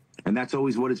understanding. And that's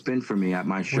always what it's been for me at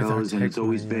my shows, and it's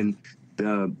always been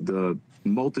the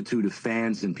multitude of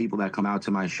fans and people that come out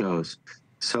to my shows.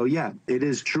 So yeah, it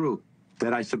is true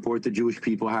that I support the Jewish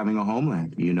people having a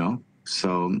homeland, you know?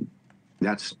 So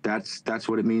that's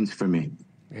what it means for me,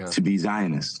 to be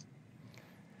Zionist.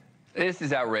 This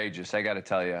is outrageous, I got to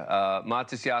tell you.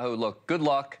 Matisyahu, look, good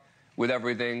luck with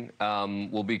everything.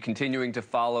 We'll be continuing to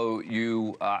follow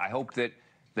you. I hope that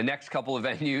the next couple of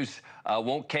venues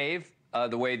won't cave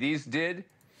the way these did.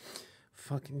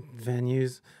 Fucking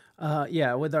venues.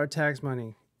 Yeah, with our tax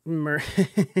money.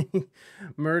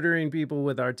 Murdering people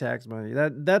with our tax money.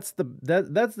 That's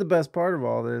the best part of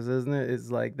all this, isn't it? It's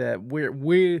like that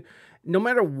we no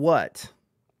matter what,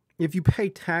 if you pay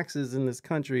taxes in this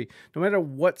country, no matter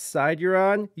what side you're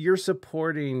on, you're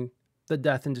supporting the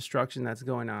death and destruction that's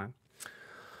going on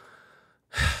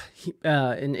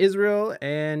in Israel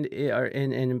and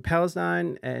in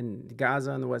Palestine and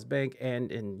Gaza and the West Bank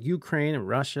and in Ukraine and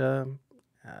Russia.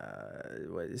 Are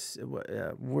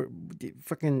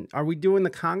we doing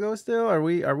the Congo still? Are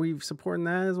we supporting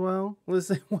that as well? Let's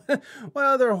say, what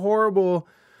other horrible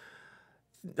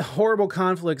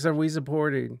conflicts are we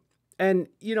supporting? And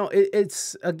you know,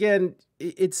 it's again,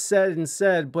 it's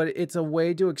said, but it's a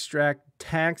way to extract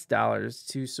tax dollars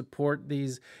to support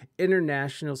these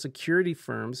international security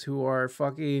firms who are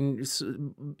fucking,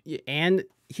 and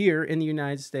here in the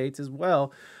United States as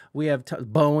well. We have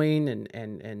Boeing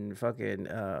and fucking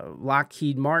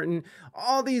Lockheed Martin.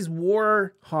 All these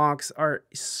war hawks are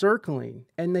circling,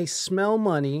 and they smell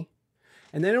money,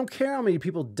 and they don't care how many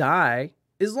people die,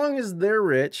 as long as they're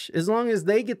rich, as long as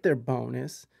they get their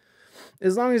bonus,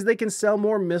 as long as they can sell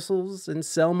more missiles and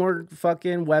sell more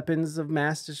fucking weapons of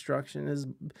mass destruction.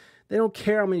 They don't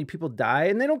care how many people die,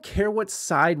 and they don't care what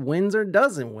side wins or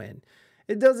doesn't win.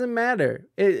 It doesn't matter.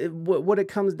 What it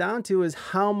comes down to is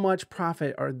how much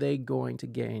profit are they going to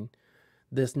gain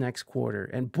this next quarter.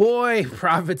 And boy,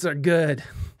 profits are good.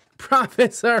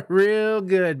 Profits are real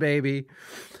good, baby.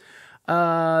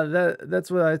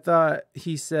 That's what I thought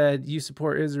he said. You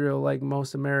support Israel like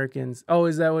most Americans. Oh,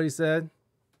 is that what he said?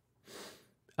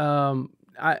 I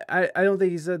don't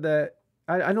think he said that.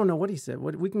 I don't know what he said.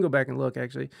 We can go back and look,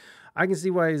 actually. I can see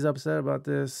why he's upset about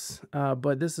this,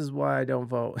 but this is why I don't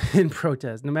vote in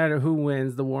protest. No matter who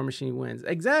wins, the war machine wins.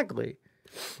 Exactly.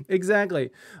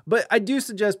 But I do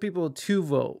suggest people to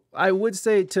vote. I would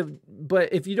say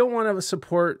but if you don't want to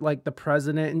support like the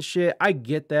president and shit, I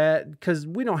get that, because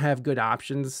we don't have good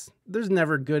options. There's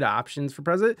never good options for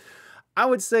president. I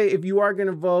would say if you are going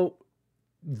to vote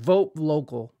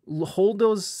local. Hold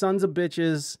those sons of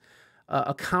bitches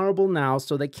accountable now,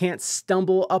 so they can't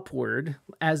stumble upward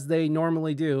as they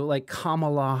normally do, like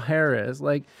Kamala Harris.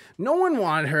 Like, no one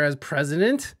wanted her as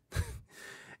president.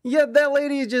 Yet that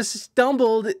lady just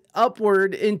stumbled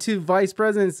upward into vice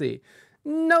presidency.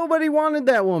 Nobody wanted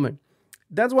that woman.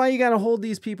 That's why you got to hold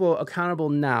these people accountable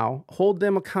now. Hold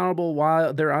them accountable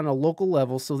while they're on a local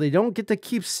level, so they don't get to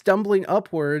keep stumbling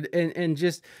upward and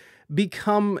just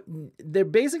they're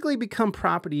basically become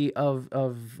property of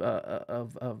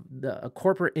a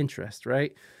corporate interest,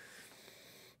 right?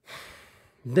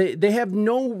 They have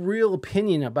no real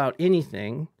opinion about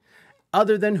anything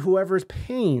other than whoever's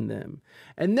paying them.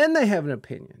 And then they have an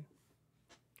opinion.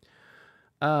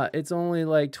 It's only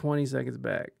like 20 seconds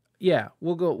back. Yeah,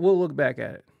 we'll look back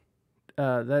at it.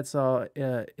 That's all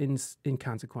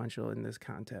inconsequential in this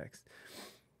context.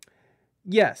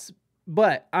 Yes,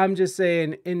 but I'm just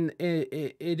saying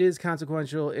it is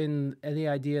consequential in the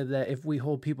idea that if we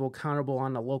hold people accountable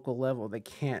on a local level, they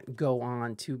can't go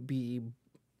on to be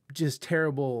just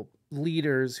terrible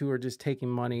leaders who are just taking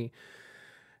money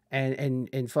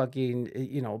and fucking,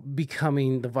 you know,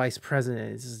 becoming the vice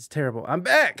president. This is terrible. I'm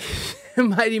back.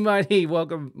 Mighty,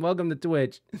 welcome to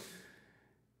Twitch.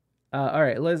 All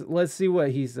right, let's see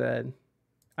what he said.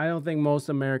 I don't think most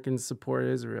Americans support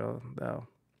Israel, though.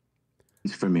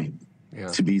 It's for me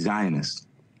to be Zionist.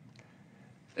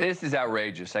 This is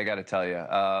outrageous, I got to tell you.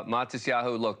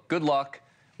 Matisyahu, look, good luck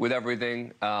with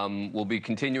everything. We'll be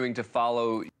continuing to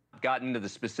follow. Gotten into the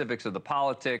specifics of the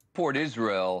politics. Support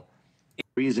Israel.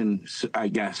 Reason, I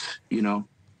guess, you know.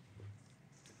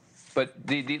 But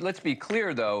let's be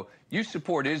clear, though. You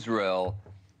support Israel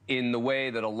in the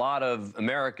way that a lot of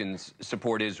Americans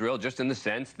support Israel, just in the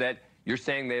sense that you're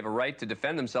saying they have a right to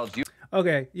defend themselves.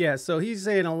 Okay, yeah. So he's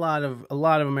saying a lot of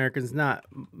Americans, not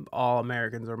all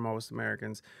Americans or most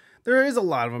Americans. There is a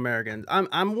lot of Americans.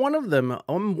 I'm one of them.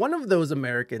 I'm one of those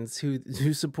Americans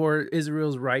who support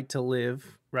Israel's right to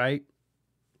live, right,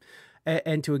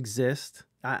 and to exist.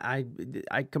 I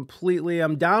completely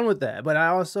am down with that. But I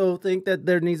also think that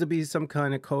there needs to be some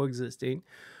kind of coexisting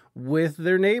with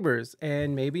their neighbors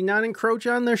and maybe not encroach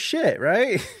on their shit,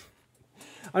 right?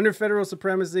 Under federal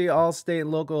supremacy, all state and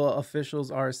local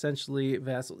officials are essentially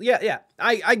vassals. Yeah,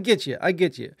 I get you.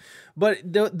 But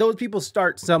those people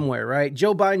start somewhere, right?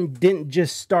 Joe Biden didn't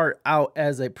just start out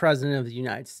as a president of the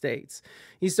United States.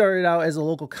 He started out as a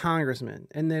local congressman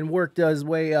and then worked his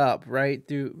way up, right,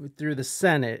 through the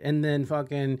Senate and then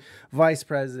fucking vice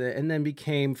president and then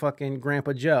became fucking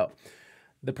Grandpa Joe,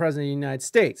 the president of the United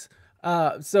States.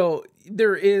 So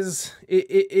there is,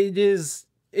 it is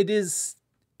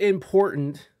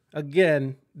important,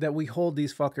 again, that we hold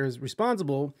these fuckers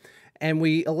responsible and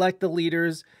we elect the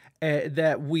leaders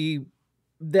that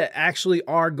actually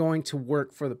are going to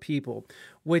work for the people,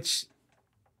 which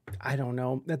I don't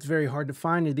know. That's very hard to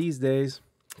find these days,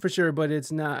 for sure. But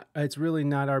it's really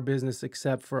not our business,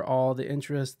 except for all the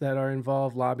interests that are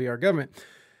involved lobby our government.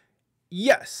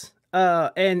 Yes.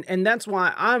 And that's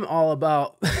why I'm all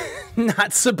about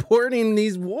not supporting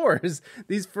these wars,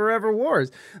 these forever wars.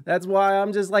 That's why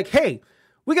I'm just like, hey,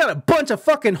 we got a bunch of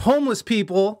fucking homeless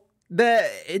people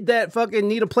that fucking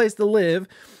need a place to live.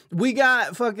 We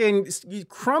got fucking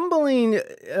crumbling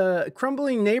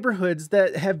neighborhoods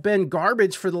that have been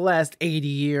garbage for the last 80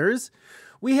 years.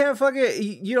 We have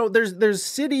fucking, you know, there's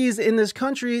cities in this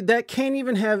country that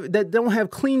don't have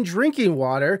clean drinking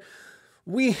water.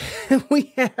 We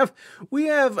have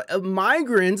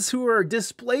migrants who are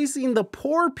displacing the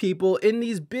poor people in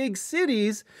these big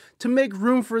cities to make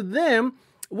room for them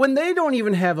when they don't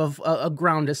even have a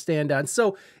ground to stand on.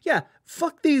 So yeah,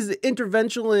 fuck these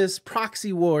interventionist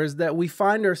proxy wars that we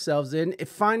find ourselves in,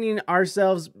 finding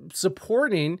ourselves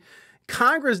supporting.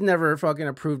 Congress never fucking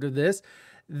approved of this.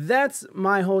 That's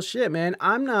my whole shit, man.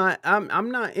 I'm not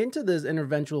into this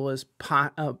interventionalist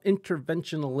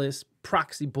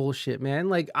proxy bullshit, man.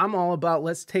 Like, I'm all about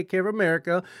let's take care of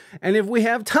America, and if we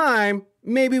have time,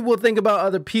 maybe we'll think about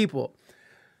other people.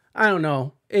 I don't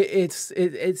know. It's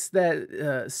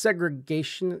that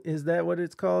segregation. Is that what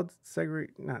it's called?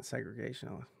 Not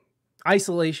segregation.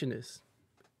 Isolationist.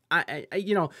 I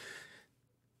you know,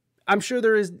 I'm sure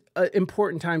there is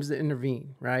important times to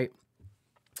intervene, right?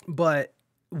 But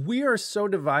we are so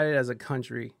divided as a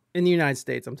country, in the United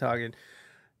States, I'm talking,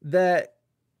 that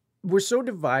we're so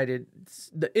divided.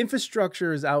 The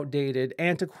infrastructure is outdated,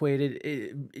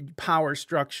 antiquated, power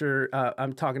structure.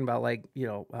 I'm talking about, like, you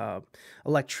know,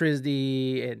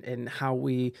 electricity and how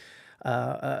we,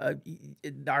 our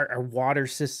water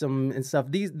system and stuff.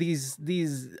 The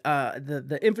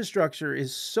infrastructure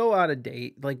is so out of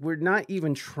date. Like, we're not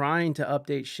even trying to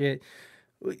update shit.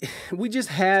 We just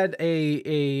had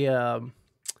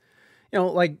you know,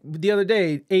 like the other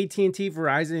day, AT&T,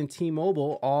 Verizon, and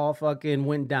T-Mobile all fucking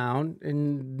went down,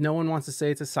 and no one wants to say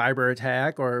it's a cyber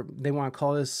attack, or they want to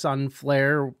call it a sun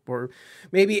flare, or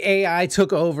maybe AI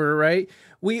took over, right?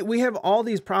 We have all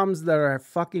these problems that are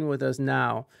fucking with us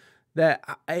now, that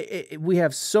we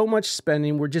have so much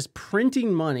spending. We're just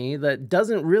printing money that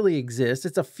doesn't really exist.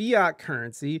 It's a fiat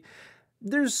currency.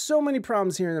 There's so many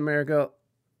problems here in America.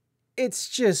 it's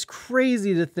just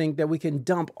crazy to think that we can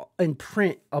dump and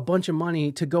print a bunch of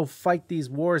money to go fight these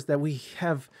wars that we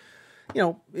have, you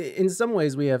know, in some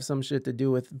ways we have some shit to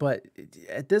do with, but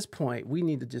at this point we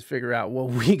need to just figure out what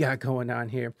we got going on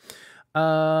here.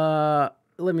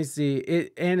 Let me see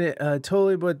it, and it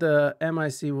totally, but the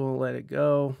MIC won't let it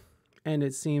go, and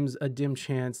it seems a dim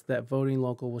chance that voting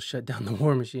local will shut down the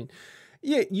war machine.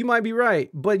 Yeah, you might be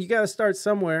right, but you got to start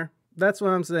somewhere. That's what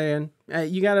I'm saying.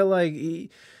 You got to like,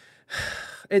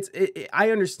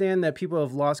 I understand that people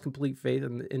have lost complete faith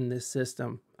in this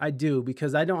system. I do,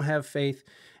 because I don't have faith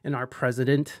in our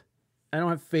president. I don't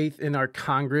have faith in our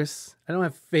Congress. I don't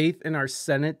have faith in our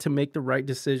Senate to make the right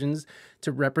decisions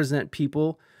to represent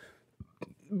people.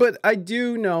 But I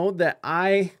do know that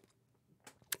I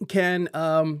can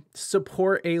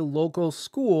support a local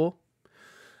school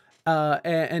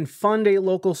and fund a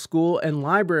local school and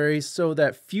libraries so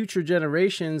that future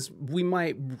generations, we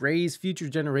might raise future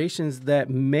generations that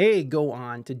may go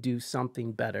on to do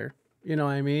something better. You know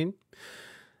what I mean?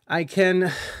 I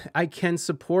can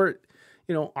support,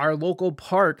 you know, our local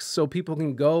parks so people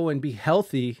can go and be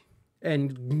healthy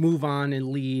and move on and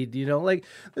lead, you know, like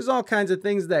there's all kinds of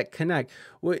things that connect.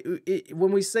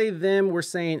 When we say them, we're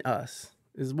saying us,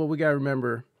 is what we got to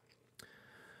remember.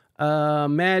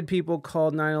 Mad people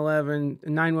called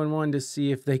 911 to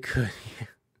see if they could.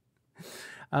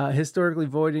 Historically,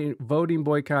 voting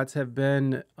boycotts have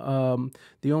been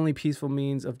the only peaceful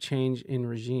means of change in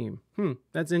regime.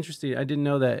 That's interesting. I didn't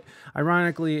know that.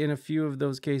 Ironically, in a few of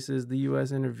those cases, the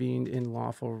U.S. intervened in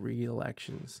lawful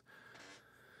re-elections.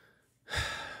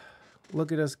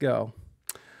 Look at us go.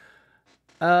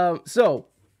 So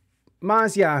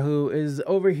Matisyahu is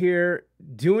over here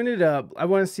doing it up. I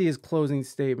want to see his closing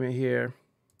statement here.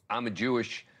 I'm a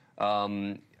Jewish rap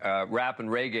and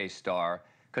reggae star,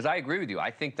 because I agree with you.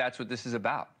 I think that's what this is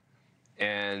about,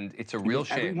 and it's a real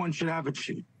shame. Everyone should have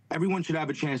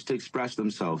a chance to express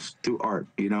themselves through art.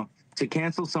 You know, to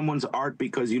cancel someone's art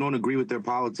because you don't agree with their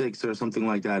politics or something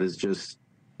like that is just,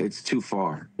 it's too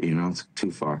far. You know, it's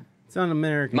too far. It's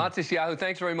un-American. Matisyahu,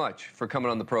 thanks very much for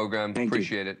coming on the program. Thank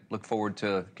Appreciate it. Look forward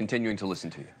to continuing to listen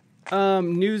to you.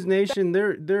 News Nation,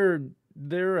 are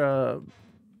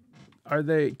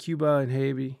they Cuba and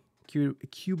Haiti?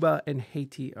 Cuba and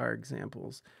Haiti are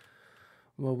examples.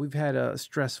 Well, we've had a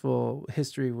stressful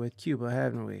history with Cuba,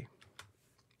 haven't we?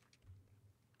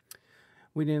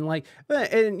 We didn't like,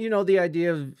 and you know, the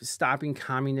idea of stopping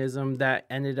communism, that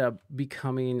ended up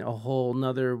becoming a whole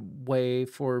nother way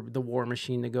for the war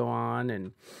machine to go on.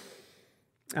 And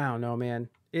I don't know, man,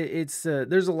 there's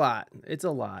a lot. It's a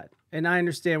lot. And I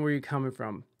understand where you're coming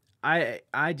from.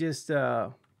 I'm just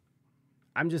a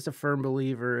firm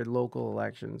believer in local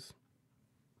elections.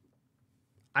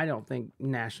 I don't think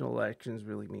national elections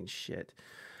really mean shit.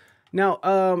 Now,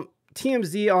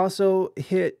 TMZ also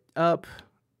hit up,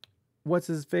 what's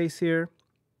his face here?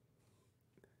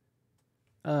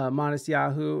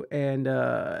 Matisyahu, and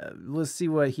let's see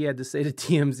what he had to say to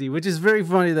TMZ, which is very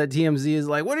funny that TMZ is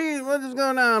like, what is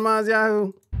going on,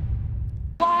 Matisyahu?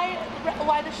 Why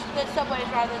the subways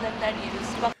rather than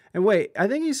venues? And wait, I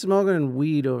think he's smoking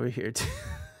weed over here too.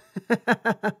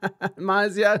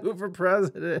 Matisyahu for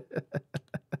president.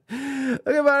 Look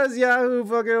at Matisyahu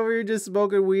fucking over here just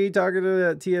smoking weed, talking to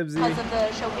that TMZ. Because of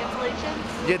the show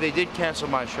cancellations? Yeah, they did cancel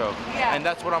my show. Yeah. And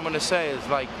that's what I'm going to say is,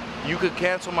 like, you could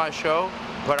cancel my show,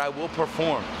 but I will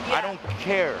perform. Yeah. I don't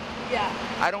care. Yeah.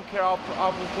 I don't care. I'll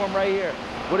perform right here.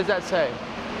 What does that say?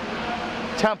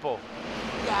 Temple.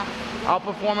 Yeah. I'll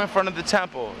perform in front of the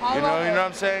temple. You know what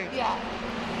I'm saying? Yeah.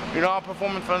 You know, I'll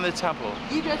perform in front of the temple.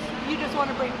 You just want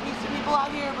to bring peace to people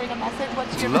out here, bring a message.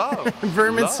 What's your love?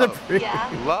 Vermin love. supreme.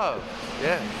 Yeah. Love.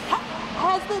 Yeah.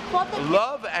 Has the club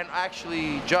love, and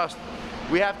actually just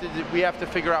we have to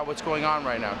figure out what's going on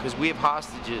right now, because we have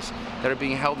hostages that are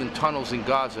being held in tunnels in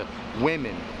Gaza,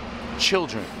 women,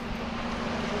 children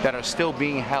that are still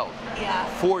being held. Yeah.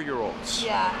 4-year-olds.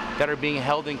 Yeah. That are being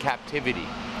held in captivity.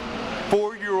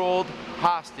 4-year-old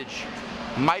hostage,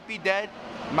 might be dead,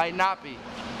 might not be,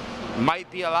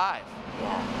 might be alive.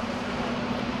 Yeah.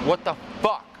 What the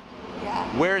fuck? Yeah.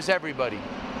 Where's everybody?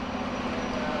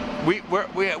 We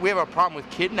have a problem with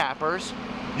kidnappers.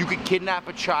 You could kidnap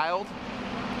a child,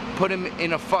 put him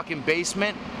in a fucking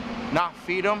basement, not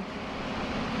feed him,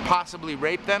 possibly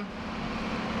rape them,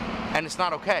 and it's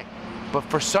not okay. But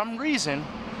for some reason,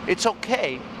 it's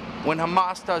okay when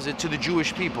Hamas does it to the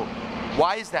Jewish people.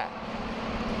 Why is that?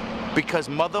 Because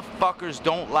motherfuckers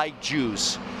don't like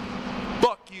Jews.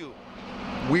 Fuck you.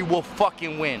 We will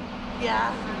fucking win.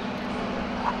 Yeah.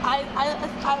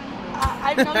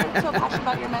 I know you're so passionate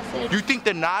about your message. You think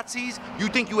the Nazis, you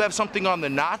think you have something on the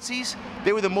Nazis?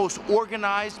 They were the most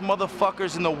organized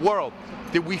motherfuckers in the world.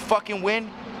 Did we fucking win?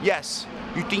 Yes.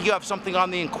 You think you have something on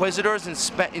the Inquisitors in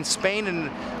Spain in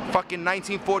fucking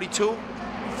 1942?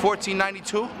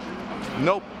 1492?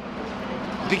 Nope.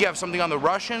 You think you have something on the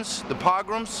Russians, the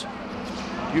pogroms?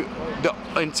 The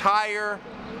entire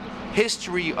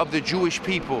history of the Jewish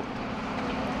people.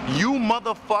 You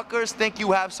motherfuckers think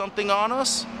you have something on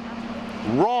us?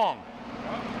 Wrong.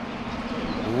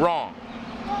 Wrong.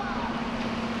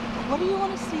 What do you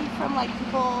want to see from like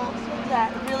people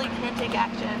that really can't take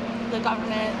action? The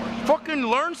government. Fucking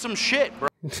learn some shit, bro.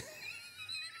 This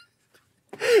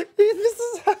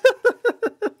is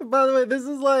by the way, this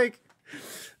is like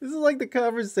the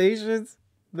conversations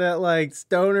that like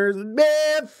stoners,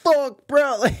 man, fuck,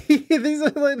 bro. Like, these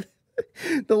are like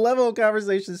the level of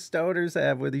conversations stoners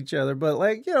have with each other. But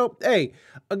like, you know, hey,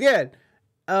 again,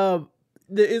 the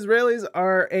Israelis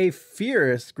are a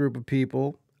fierce group of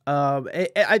people.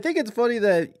 I think it's funny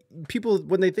that people,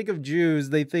 when they think of Jews,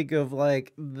 they think of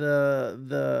like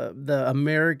the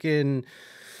American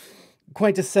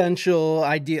quintessential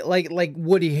idea, like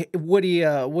Woody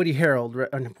Harold, or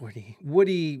not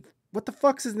Woody, what the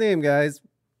fuck's his name, guys?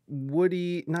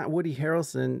 Not Woody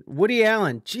Harrelson, Woody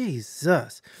Allen.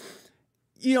 Jesus.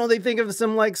 You know, they think of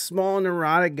some like small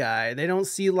neurotic guy. They don't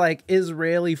see like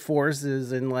Israeli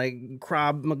forces and like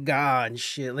Krav Maga and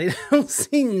shit. They don't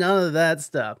see none of that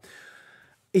stuff.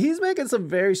 He's making some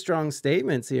very strong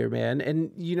statements here, man.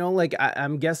 And, you know, like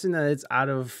I'm guessing that it's out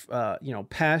of, you know,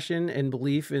 passion and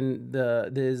belief in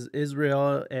the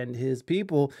Israel and his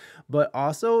people. But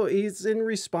also he's in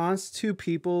response to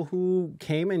people who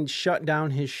came and shut down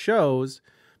his shows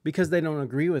because they don't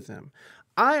agree with him.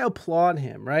 I applaud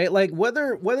him, right? Like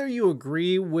whether you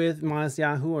agree with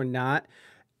Matisyahu or not,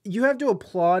 you have to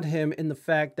applaud him in the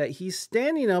fact that he's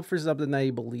standing up for something that he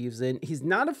believes in. He's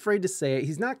not afraid to say it.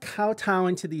 He's not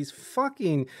kowtowing to these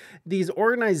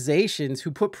organizations who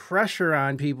put pressure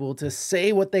on people to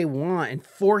say what they want and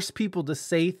force people to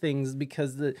say things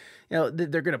because they're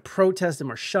going to protest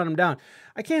him or shut him down.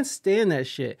 I can't stand that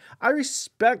shit. I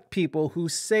respect people who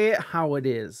say it how it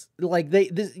is. Like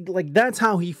that's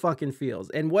how he fucking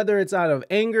feels. And whether it's out of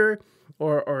anger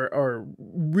or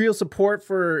real support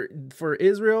for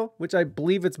Israel, which I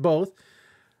believe it's both,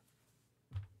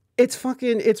 it's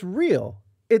real.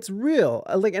 It's real.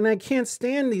 Like, and I can't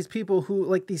stand these people who,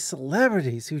 like, these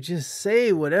celebrities who just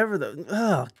say whatever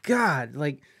oh God,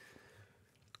 like,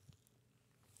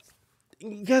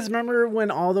 you guys remember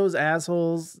when all those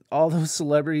assholes, all those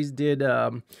celebrities did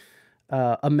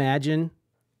Imagine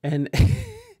and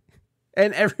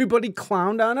and everybody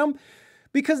clowned on them?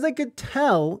 Because they could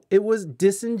tell it was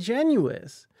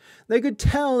disingenuous. They could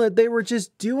tell that they were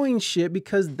just doing shit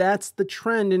because that's the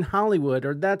trend in Hollywood,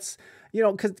 or that's, you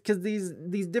know, because these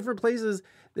different places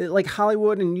like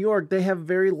Hollywood and New York, they have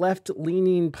very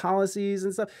left-leaning policies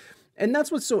and stuff. And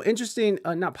that's what's so interesting.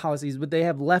 Not policies, but they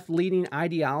have left-leaning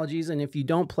ideologies. And if you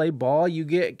don't play ball, you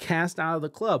get cast out of the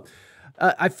club.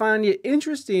 I find it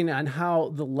interesting on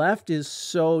how the left is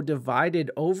so divided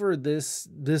over this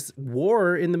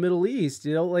war in the Middle East.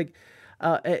 You know, like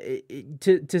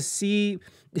to see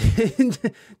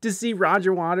to see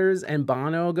Roger Waters and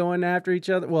Bono going after each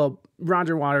other. Well,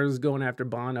 Roger Waters is going after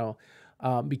Bono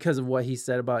because of what he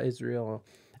said about Israel.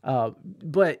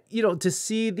 But you know, to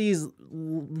see these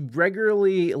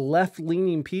regularly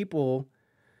left-leaning people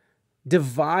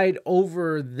divide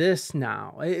over this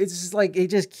now, it's just like it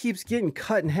just keeps getting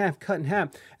cut in half.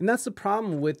 And that's the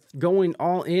problem with going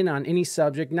all in on any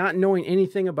subject, not knowing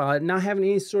anything about it, not having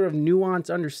any sort of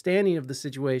nuanced understanding of the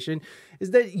situation, is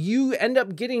that you end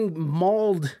up getting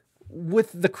mauled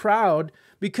with the crowd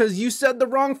because you said the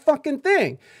wrong fucking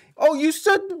thing. Oh, you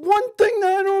said one thing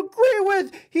that I don't agree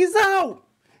with. He's out.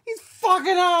 He's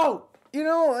fucking out. You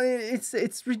know,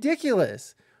 it's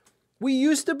ridiculous. We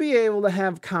used to be able to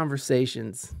have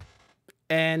conversations,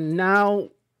 and now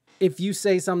if you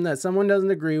say something that someone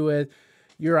doesn't agree with,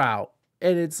 you're out.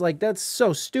 And it's like, that's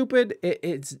so stupid.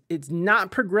 It's not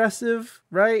progressive,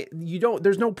 right?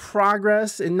 There's no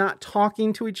progress in not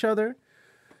talking to each other.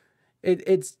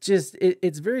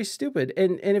 It's very stupid,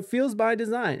 and it feels by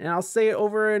design. And I'll say it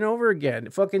over and over again.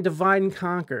 Fucking divide and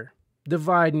conquer.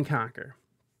 Divide and conquer.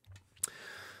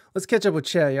 Let's catch up with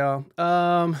Che, y'all.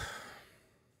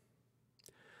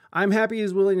 I'm happy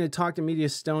he's willing to talk to media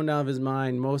stoned out of his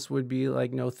mind. Most would be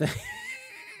like, no thanks.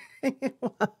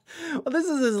 Well, this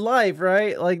is his life,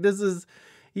 right? Like, he's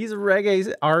a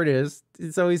reggae artist,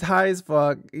 so he's high as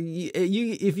fuck.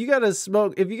 If you gotta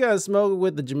smoke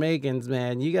with the Jamaicans,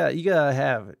 man, you gotta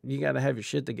have your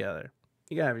shit together.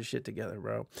 You gotta have your shit together,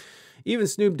 bro. Even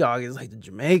Snoop Dogg is like, the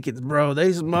Jamaicans, bro,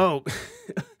 they smoke.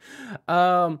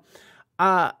 I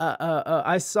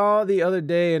saw the other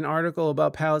day an article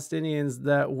about Palestinians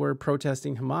that were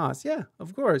protesting Hamas. Yeah,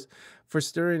 of course, for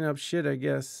stirring up shit, I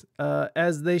guess.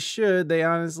 As they should. They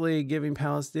honestly giving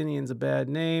Palestinians a bad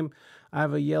name. I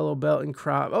have a yellow belt and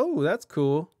crop. Oh, that's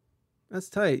cool. That's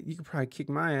tight. You could probably kick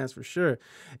my ass for sure.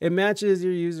 It matches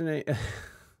your username.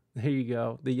 There you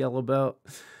go. The yellow belt.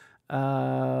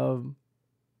 You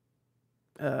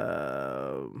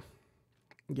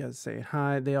gotta say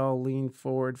hi. They all lean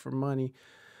forward for money.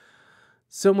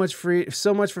 So much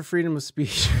for freedom of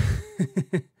speech.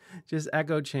 Just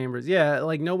echo chambers. Yeah,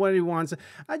 like nobody wants.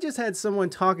 I just had someone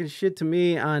talking shit to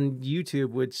me on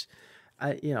YouTube, which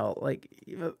like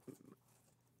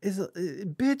is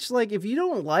bitch. Like, if you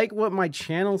don't like what my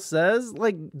channel says,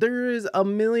 like, there is a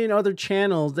million other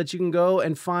channels that you can go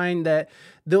and find that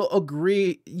they'll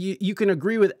agree. You can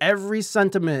agree with every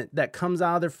sentiment that comes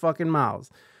out of their fucking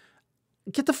mouths.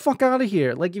 Get the fuck out of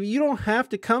here. Like, if you don't have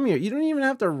to come here, you don't even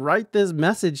have to write this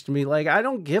message to me. Like, I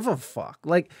don't give a fuck.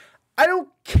 Like, I don't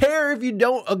care if you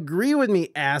don't agree with me,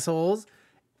 assholes.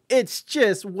 It's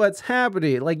just what's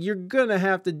happening. Like, you're gonna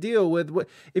have to deal with what,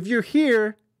 if you're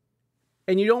here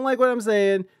and you don't like what I'm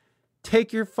saying,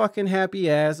 take your fucking happy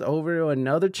ass over to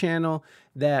another channel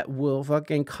that will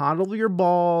fucking coddle your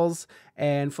balls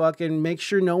and fucking make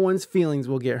sure no one's feelings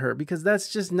will get hurt, because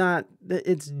that's just not,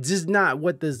 it's just not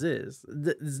what this is.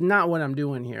 It's not what I'm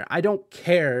doing here. I don't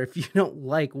care if you don't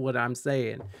like what I'm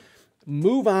saying.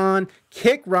 Move on,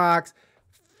 kick rocks,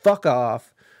 fuck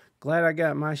off. Glad I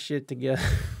got my shit together.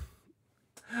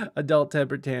 Adult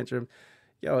temper tantrum.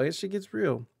 Yo, this shit gets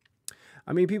real.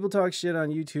 I mean, people talk shit on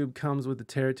YouTube comes with the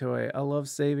territory. I love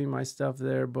saving my stuff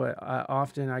there, but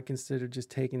often I consider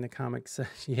just taking the comic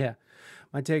section. Yeah.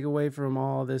 My takeaway from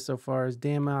all this so far is,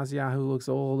 damn, Matisyahu looks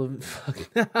old.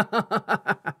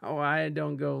 Why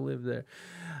don't go live there?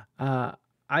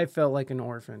 I felt like an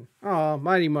orphan. Oh,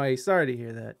 mighty mighty. Sorry to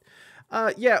hear that.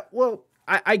 Yeah, well,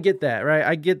 I get that, right?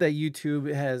 I get that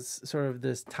YouTube has sort of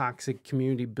this toxic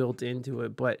community built into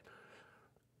it, but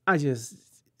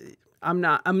I'm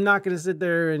not going to sit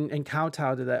there and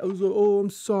kowtow to that. I was like, oh, I'm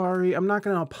sorry. I'm not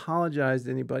going to apologize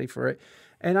to anybody for it.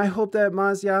 And I hope that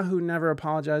Matisyahu never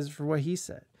apologizes for what he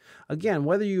said. Again,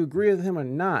 whether you agree with him or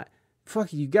not,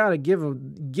 fuck, you got to give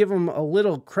him a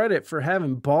little credit for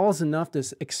having balls enough to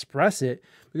express it,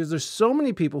 because there's so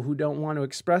many people who don't want to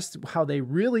express how they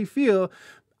really feel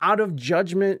out of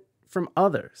judgment from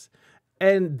others.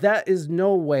 And that is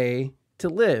no way to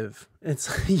live.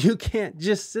 It's you can't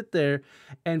just sit there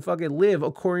and fucking live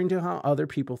according to how other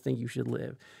people think you should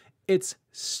live. It's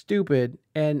stupid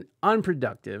and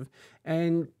unproductive,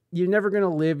 and you're never going to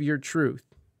live your truth.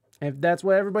 If that's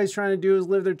what everybody's trying to do is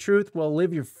live their truth, well,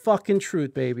 live your fucking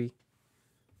truth, baby.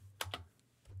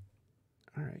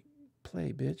 All right,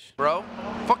 play, bitch. Bro,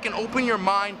 fucking open your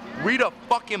mind, read a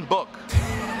fucking book.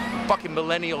 Fucking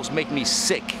millennials make me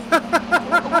sick.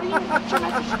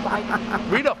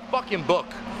 Read a fucking book.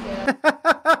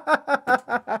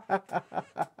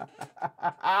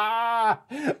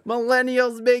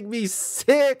 Millennials make me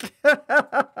sick.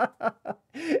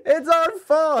 It's our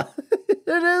fault. It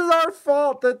is our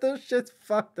fault that this shit's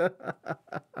fucked up.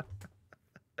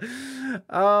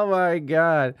 Oh my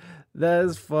God. That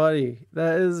is funny.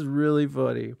 That is really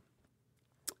funny.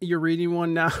 You're reading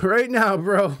one now, right now,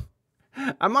 bro.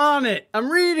 I'm on it.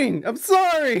 I'm reading. I'm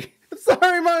sorry. I'm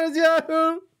sorry,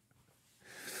 Matisyahu.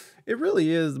 It really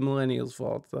is the millennials'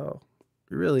 fault, though.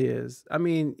 It really is. I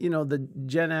mean, you know, the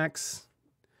Gen X,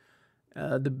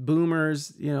 the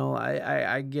boomers, you know,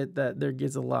 I get that they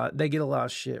get a lot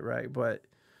of shit, right? But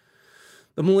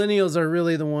the millennials are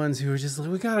really the ones who are just like,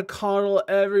 we gotta coddle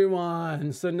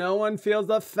everyone so no one feels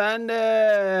offended.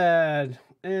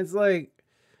 And it's like,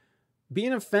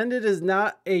 being offended is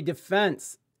not a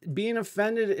defense. Being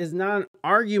offended is not an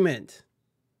argument.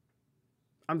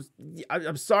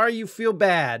 I'm sorry you feel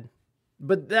bad,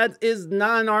 but that is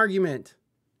not an argument.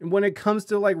 And when it comes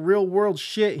to like real world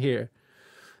shit here,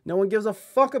 no one gives a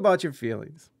fuck about your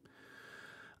feelings.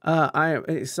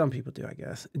 Some people do, I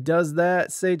guess. Does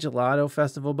that say Gelato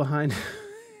Festival behind it?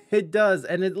 It does,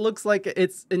 and it looks like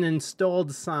it's an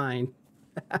installed sign.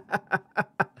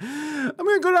 I'm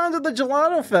gonna go down to the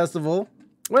Gelato Festival.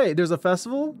 Wait, there's a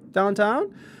festival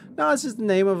downtown? No, it's just the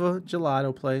name of a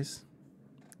gelato place.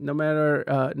 No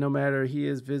matter he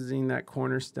is visiting that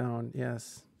cornerstone.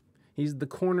 Yes, he's the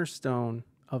cornerstone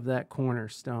of that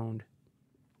cornerstone.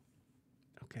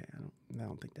 Okay, I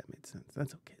don't think that made sense.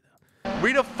 That's okay though.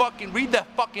 Read that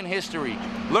fucking history.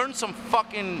 Learn some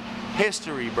fucking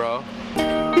history, bro.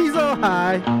 He's all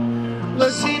high.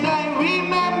 Listen, I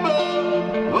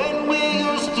remember when we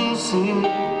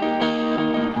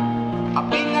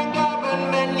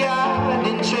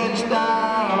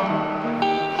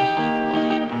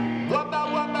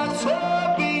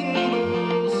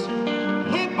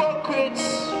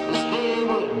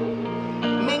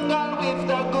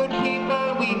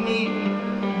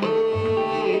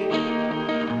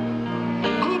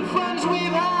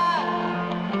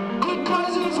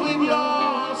tears with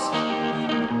yours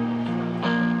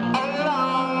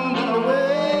along the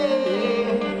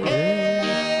way.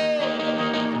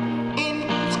 In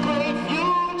its great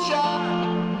future,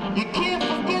 you can't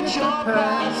forget your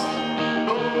past.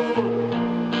 Oh,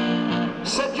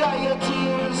 so dry your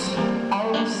tears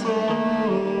and say,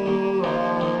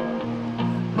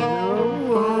 no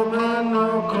woman, no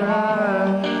cry.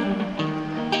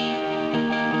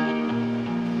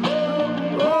 No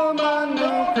woman,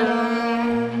 no cry.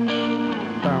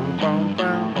 Bum, bum,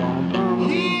 bum, bum, bum.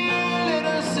 Here,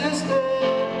 little sister,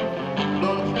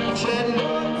 don't shed no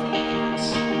tears.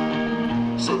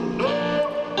 So no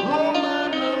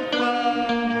woman, no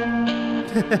cry.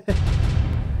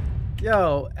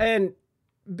 Yo, and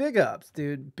big ups,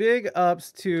 dude. Big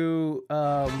ups to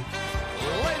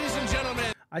Ladies and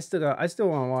gentlemen. I still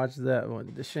want to watch that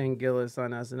one, the Shane Gillis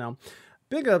on SNL.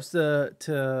 Big ups to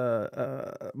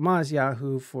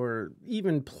Matisyahu for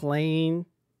even playing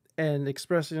and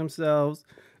expressing himself,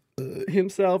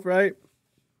 right?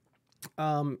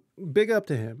 Big up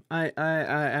to him. I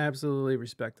absolutely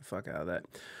respect the fuck out of that.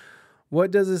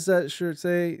 What does this shirt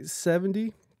say?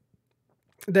 70?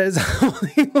 That is how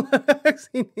he looks.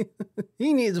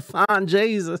 He needs to find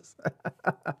Jesus.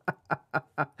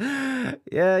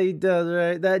 Yeah, he does,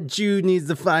 right? That Jew needs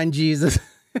to find Jesus.